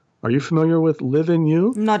You. Are you familiar with Live in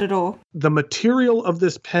You? Not at all. The material of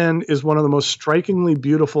this pen is one of the most strikingly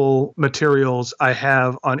beautiful materials I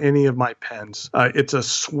have on any of my pens. It's a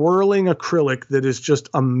swirling acrylic that is just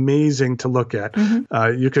amazing to look at.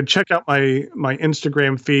 Mm-hmm. You can check out my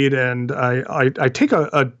Instagram feed, and I take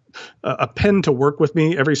a a pen to work with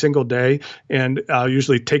me every single day, and I'll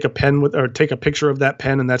usually take a picture of that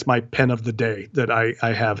pen, and that's my pen of the day that I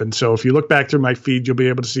have. And so if you look back through my feed, you'll be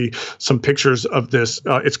able to see some pictures of this.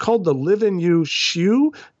 It's called the Live in You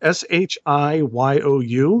Shiyu, SHIYOU.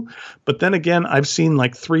 But then again, I've seen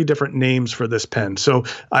like 3 different names for this pen. So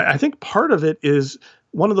I think part of it is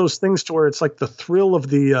one of those things to where it's like the thrill of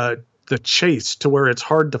the chase, to where it's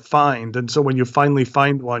hard to find. And so when you finally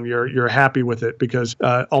find one, you're happy with it, because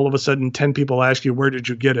all of a sudden 10 people ask you, where did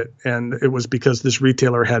you get it? And it was because this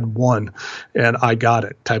retailer had one and I got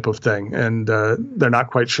it, type of thing. And they're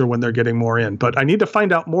not quite sure when they're getting more in. But I need to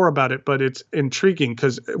find out more about it. But it's intriguing,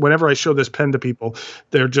 because whenever I show this pen to people,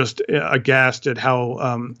 they're just aghast at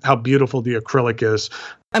how beautiful the acrylic is.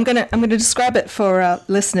 I'm gonna describe it for our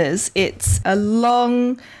listeners. It's a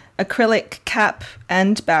long acrylic cap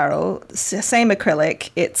and barrel, same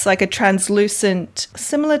acrylic. It's like a translucent,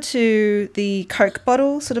 similar to the Coke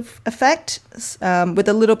bottle sort of effect, with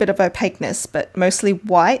a little bit of opaqueness, but mostly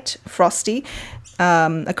white, frosty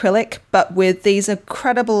acrylic, but with these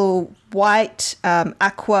incredible white,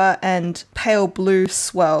 aqua and pale blue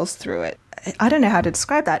swirls through it. I don't know how to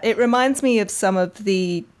describe that. It reminds me of some of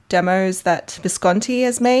the demos that Visconti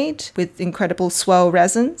has made with incredible swirl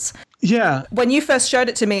resins. Yeah. When you first showed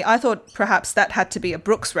it to me, I thought perhaps that had to be a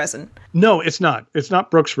Brooks resin. No, it's not. It's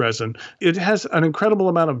not Brooks resin. It has an incredible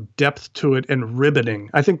amount of depth to it and ribboning.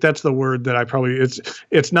 I think that's the word that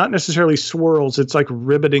it's not necessarily swirls. It's like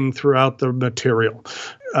ribboning throughout the material.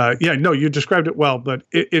 You described it well, but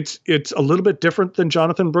it's a little bit different than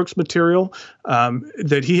Jonathan Brooks' material,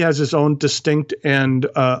 that he has his own distinct and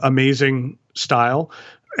amazing style.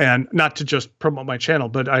 And not to just promote my channel,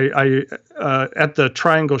 but I at the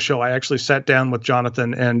Triangle show, I actually sat down with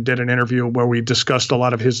Jonathan and did an interview where we discussed a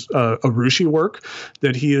lot of his urushi work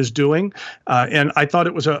that he is doing. And I thought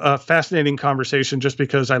it was a fascinating conversation, just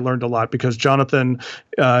because I learned a lot. Because Jonathan,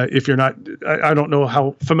 if you're not, I don't know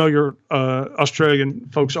how familiar Australian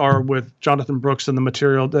folks are with Jonathan Brooks and the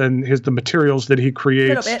material and the materials that he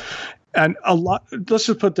creates. A little bit. And let's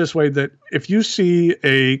just put it this way, that if you see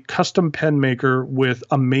a custom pen maker with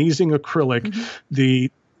amazing acrylic,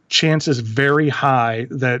 the chance is very high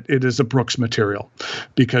that it is a Brooks material,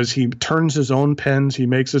 because he turns his own pens, he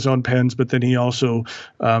makes his own pens, but then he also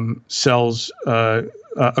sells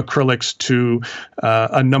acrylics to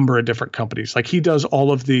a number of different companies. Like, he does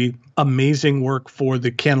all of the amazing work for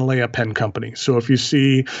the Canalea Pen Company. So if you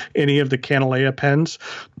see any of the Canalea pens,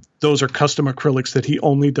 those are custom acrylics that he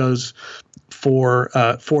only does for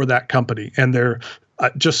that company, and they're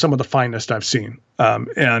just some of the finest I've seen.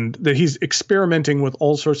 And that he's experimenting with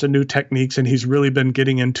all sorts of new techniques, and he's really been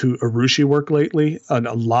getting into urushi work lately, and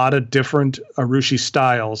a lot of different urushi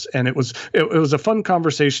styles. And it was a fun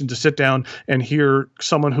conversation to sit down and hear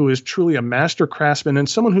someone who is truly a master craftsman, and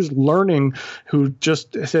someone who's learning, who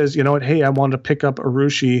just says, you know what, hey, I want to pick up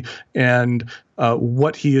urushi, and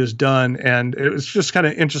what he has done. And it was just kind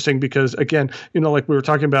of interesting, because again, like we were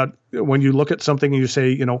talking about, when you look at something and you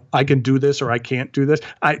say, I can do this or I can't do this.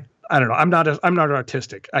 I don't know. I'm not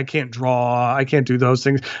artistic. I can't draw. I can't do those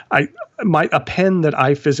things. A pen that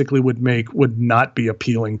I physically would make would not be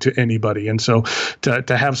appealing to anybody. And so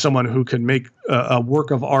to have someone who can make a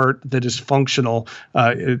work of art that is functional,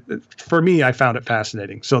 for me, I found it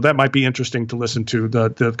fascinating. So that might be interesting to listen to,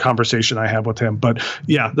 the conversation I have with him. But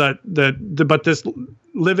yeah, but this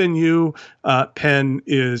Live in You pen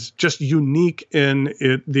is just unique in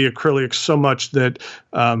the acrylics so much that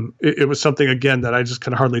it was something, again, that I just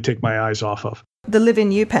can hardly take my eyes off of. The Live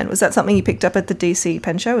in You pen, was that something you picked up at the DC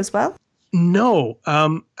pen show as well? No.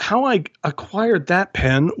 How I acquired that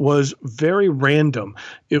pen was very random.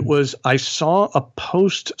 It was, I saw a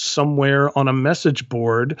post somewhere on a message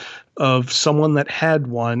board of someone that had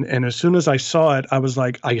one, and as soon as I saw it, I was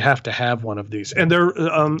like, I have to have one of these. And they're,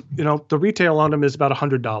 the retail on them is about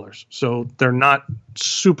 $100, so they're not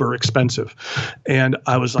super expensive. And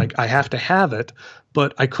I was like, I have to have it,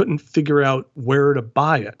 but I couldn't figure out where to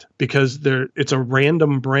buy it, because it's a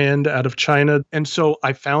random brand out of China. And so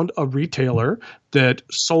I found a retailer that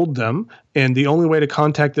sold them, and the only way to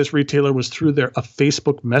contact this retailer was through a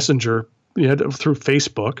Facebook Messenger, through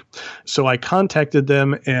Facebook. So I contacted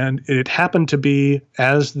them, and it happened to be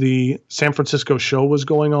as the San Francisco show was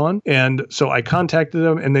going on. And so I contacted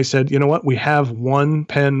them, and they said, you know what, we have one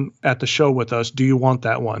pen at the show with us. Do you want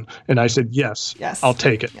that one? And I said, yes. I'll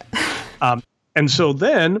take it. Yeah. And so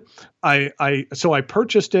then I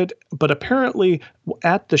purchased it, but apparently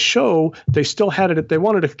at the show, they still had it. They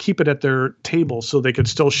wanted to keep it at their table so they could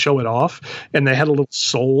still show it off. And they had a little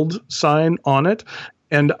sold sign on it.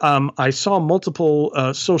 And I saw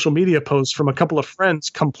multiple social media posts from a couple of friends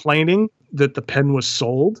complaining that the pen was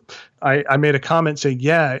sold. I made a comment saying,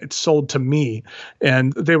 yeah, it's sold to me.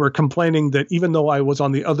 And they were complaining that even though I was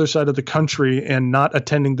on the other side of the country and not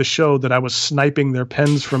attending the show, that I was sniping their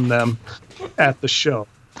pens from them at the show.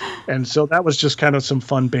 And so that was just kind of some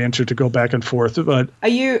fun banter to go back and forth. But are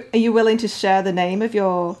you willing to share the name of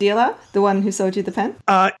your dealer, the one who sold you the pen?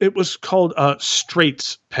 It was called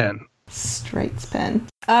Straits Pen. Straits Pen.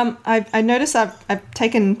 I noticed I've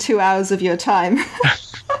taken 2 hours of your time.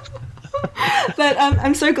 But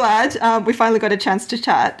I'm so glad we finally got a chance to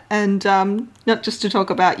chat, and not just to talk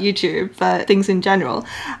about YouTube, but things in general.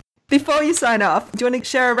 Before you sign off, do you want to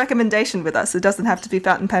share a recommendation with us? It doesn't have to be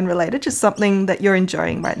fountain pen related, just something that you're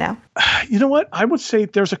enjoying right now. You know what? I would say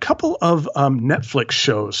there's a couple of Netflix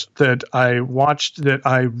shows that I watched that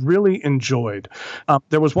I really enjoyed.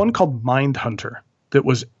 There was one called Mindhunter that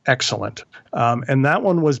was excellent. And that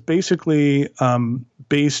one was basically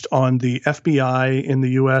based on the FBI in the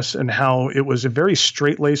U.S. and how it was a very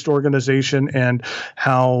straight-laced organization and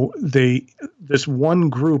how this one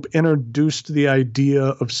group introduced the idea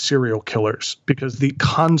of serial killers, because the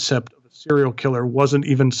concept of a serial killer wasn't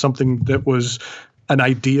even something that was an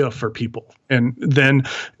idea for people. And then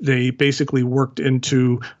they basically worked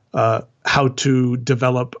into how to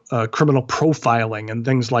develop criminal profiling and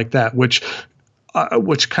things like that, which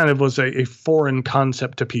kind of was a foreign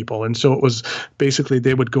concept to people. And so it was basically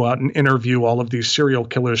they would go out and interview all of these serial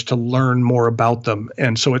killers to learn more about them.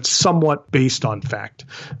 And so it's somewhat based on fact.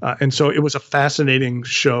 And so it was a fascinating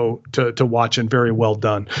show to watch and very well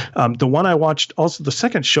done. The one I watched, also the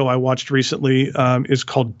second show I watched recently is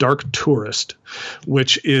called Dark Tourist,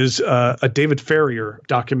 which is a David Farrier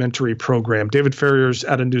documentary program. David Farrier's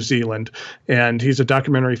out of New Zealand, and he's a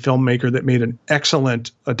documentary filmmaker that made an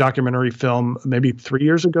excellent documentary film maybe 3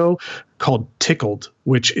 years ago called Tickled,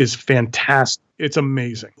 which is fantastic. It's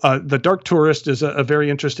amazing. The Dark Tourist is a very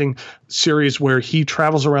interesting series where he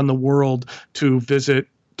travels around the world to visit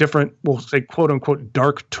different, we'll say, quote unquote,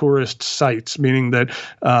 dark tourist sites, meaning that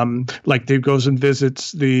like he goes and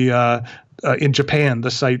visits the in Japan, the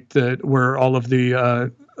site where all of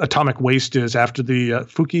the atomic waste is after the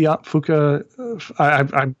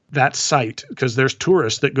that site, because there's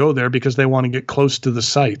tourists that go there because they want to get close to the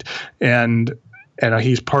site, and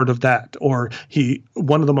he's part of that. Or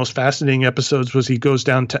one of the most fascinating episodes was he goes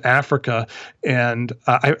down to Africa, and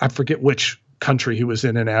I forget which country he was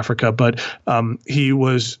in Africa, but he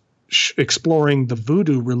was exploring the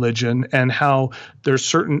voodoo religion and how there's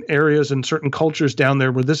certain areas and certain cultures down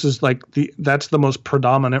there where this is like that's the most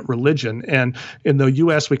predominant religion. And in the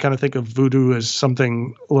US, we kind of think of voodoo as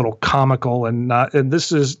something a little comical and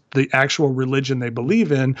this is the actual religion they believe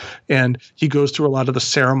in. And he goes through a lot of the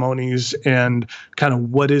ceremonies and kind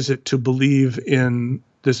of what is it to believe in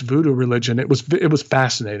this voodoo religion. It was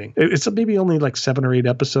fascinating. It's maybe only like 7 or 8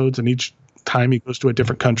 episodes, and each time he goes to a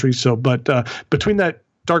different country. So, but between that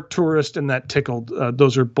Dark Tourist and that Tickled,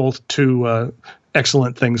 those are both two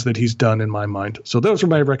excellent things that he's done in my mind. So those are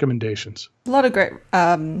my recommendations. A lot of great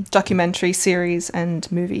documentary series and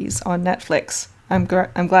movies on Netflix. I'm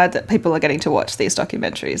glad that people are getting to watch these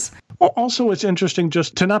documentaries. Also, it's interesting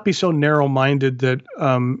just to not be so narrow-minded that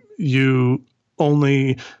you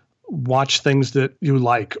only watch things that you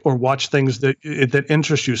like or watch things that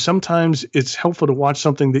interest you. Sometimes it's helpful to watch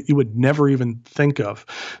something that you would never even think of,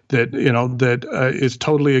 that is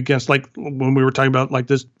totally against, like when we were talking about like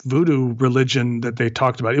this voodoo religion that they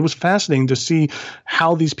talked about. It was fascinating to see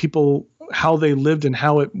how these people, how they lived and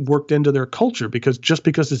how it worked into their culture, because just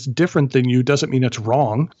because it's different than you doesn't mean it's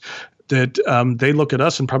wrong. That they look at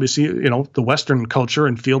us and probably see, the Western culture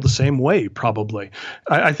and feel the same way, probably.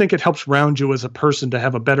 I think it helps round you as a person to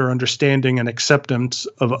have a better understanding and acceptance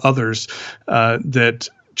of others, that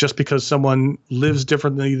just because someone lives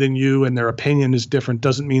differently than you and their opinion is different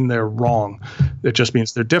doesn't mean they're wrong. It just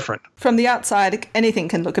means they're different. From the outside, anything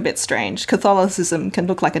can look a bit strange. Catholicism can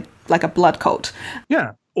look like a blood cult.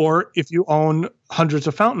 Yeah. Or if you own hundreds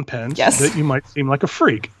of fountain pens, yes, that you might seem like a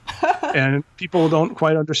freak. And people don't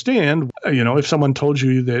quite understand, if someone told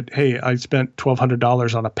you that, hey, I spent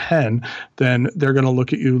 $1,200 on a pen, then they're going to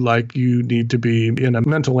look at you like you need to be in a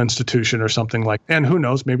mental institution or something like that. And who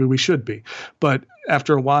knows, maybe we should be. But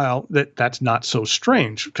after a while, that's not so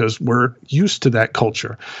strange because we're used to that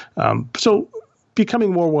culture. So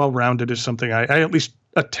becoming more well-rounded is something I at least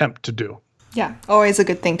attempt to do. Yeah, always a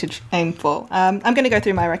good thing to aim for. I'm going to go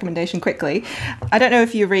through my recommendation quickly. I don't know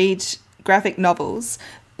if you read graphic novels,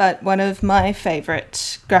 but one of my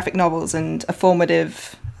favourite graphic novels and a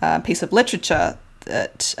formative piece of literature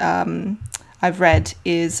that I've read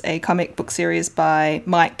is a comic book series by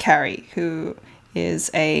Mike Carey, who is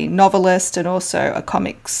a novelist and also a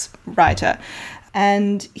comics writer.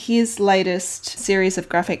 And his latest series of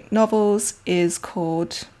graphic novels is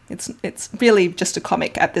called... It's really just a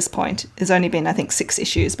comic at this point. There's only been, I think, 6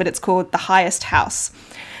 issues, but it's called The Highest House.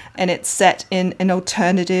 And it's set in an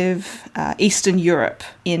alternative Eastern Europe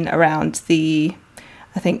in around the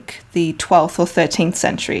 12th or 13th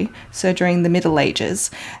century, so during the Middle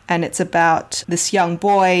Ages. And it's about this young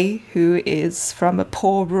boy who is from a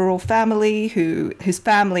poor rural family whose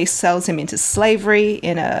family sells him into slavery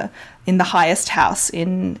in the highest house,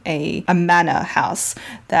 in a manor house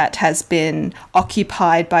that has been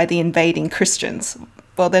occupied by the invading Christians.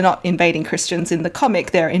 Well, they're not invading Christians in the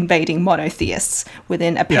comic, they're invading monotheists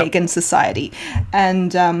within a pagan society.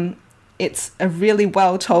 And it's a really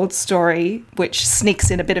well-told story which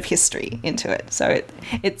sneaks in a bit of history into it. So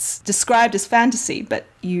it's described as fantasy, but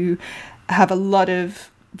you have a lot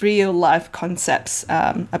of real-life concepts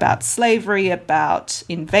about slavery, about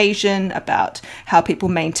invasion, about how people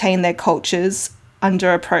maintain their cultures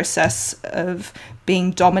under a process of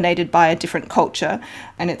being dominated by a different culture.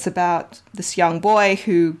 And it's about this young boy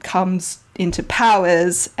who comes into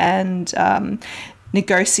powers and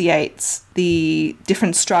negotiates the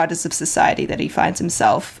different stratas of society that he finds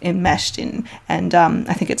himself enmeshed in. And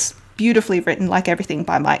I think it's beautifully written, like everything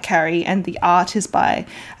by Mike Carey, and the art is by,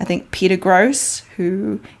 I think, Peter Gross,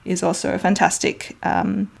 who is also a fantastic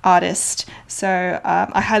artist. So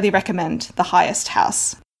I highly recommend The Highest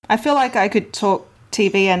House. I feel like I could talk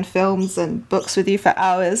TV and films and books with you for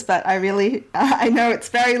hours, but I know it's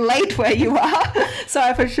very late where you are, so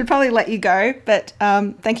I should probably let you go. But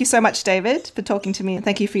thank you so much, David, for talking to me.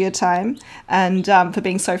 Thank you for your time and for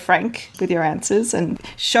being so frank with your answers and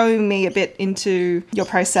showing me a bit into your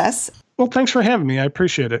process. Well, thanks for having me. I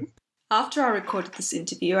appreciate it. After I recorded this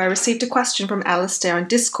interview, I received a question from Alistair on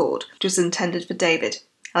Discord, which was intended for David.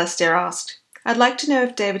 Alistair asked, "I'd like to know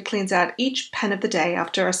if David cleans out each pen of the day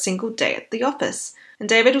after a single day at the office." And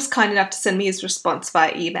David was kind enough to send me his response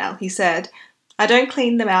via email. He said, "I don't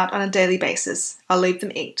clean them out on a daily basis. I'll leave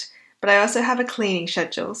them inked. But I also have a cleaning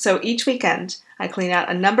schedule, so each weekend I clean out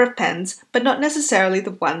a number of pens, but not necessarily the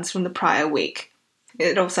ones from the prior week."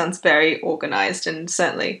 It all sounds very organised and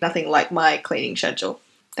certainly nothing like my cleaning schedule.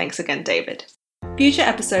 Thanks again, David. Future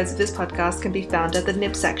episodes of this podcast can be found at the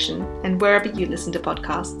Nib section and wherever you listen to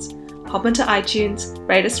podcasts. Hop into iTunes,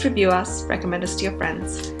 rate us, review us, recommend us to your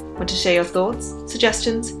friends. Want to share your thoughts,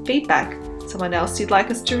 suggestions, feedback, someone else you'd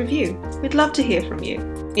like us to review? We'd love to hear from you.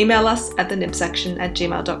 Email us at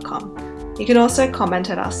thenibsection@gmail.com. You can also comment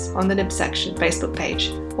at us on the Nib Section Facebook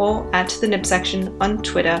page or at the Nib Section on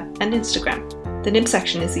Twitter and Instagram. The Nib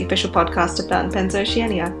Section is the official podcast of Fountain Pens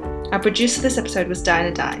Oceania. Our producer this episode was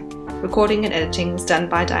Diana Dye. Recording and editing was done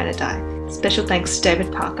by Diana Dye. Special thanks to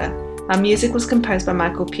David Parker. Our music was composed by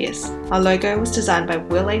Michael Pierce. Our logo was designed by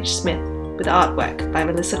Will H. Smith with artwork by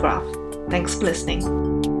Melissa Graff. Thanks for listening.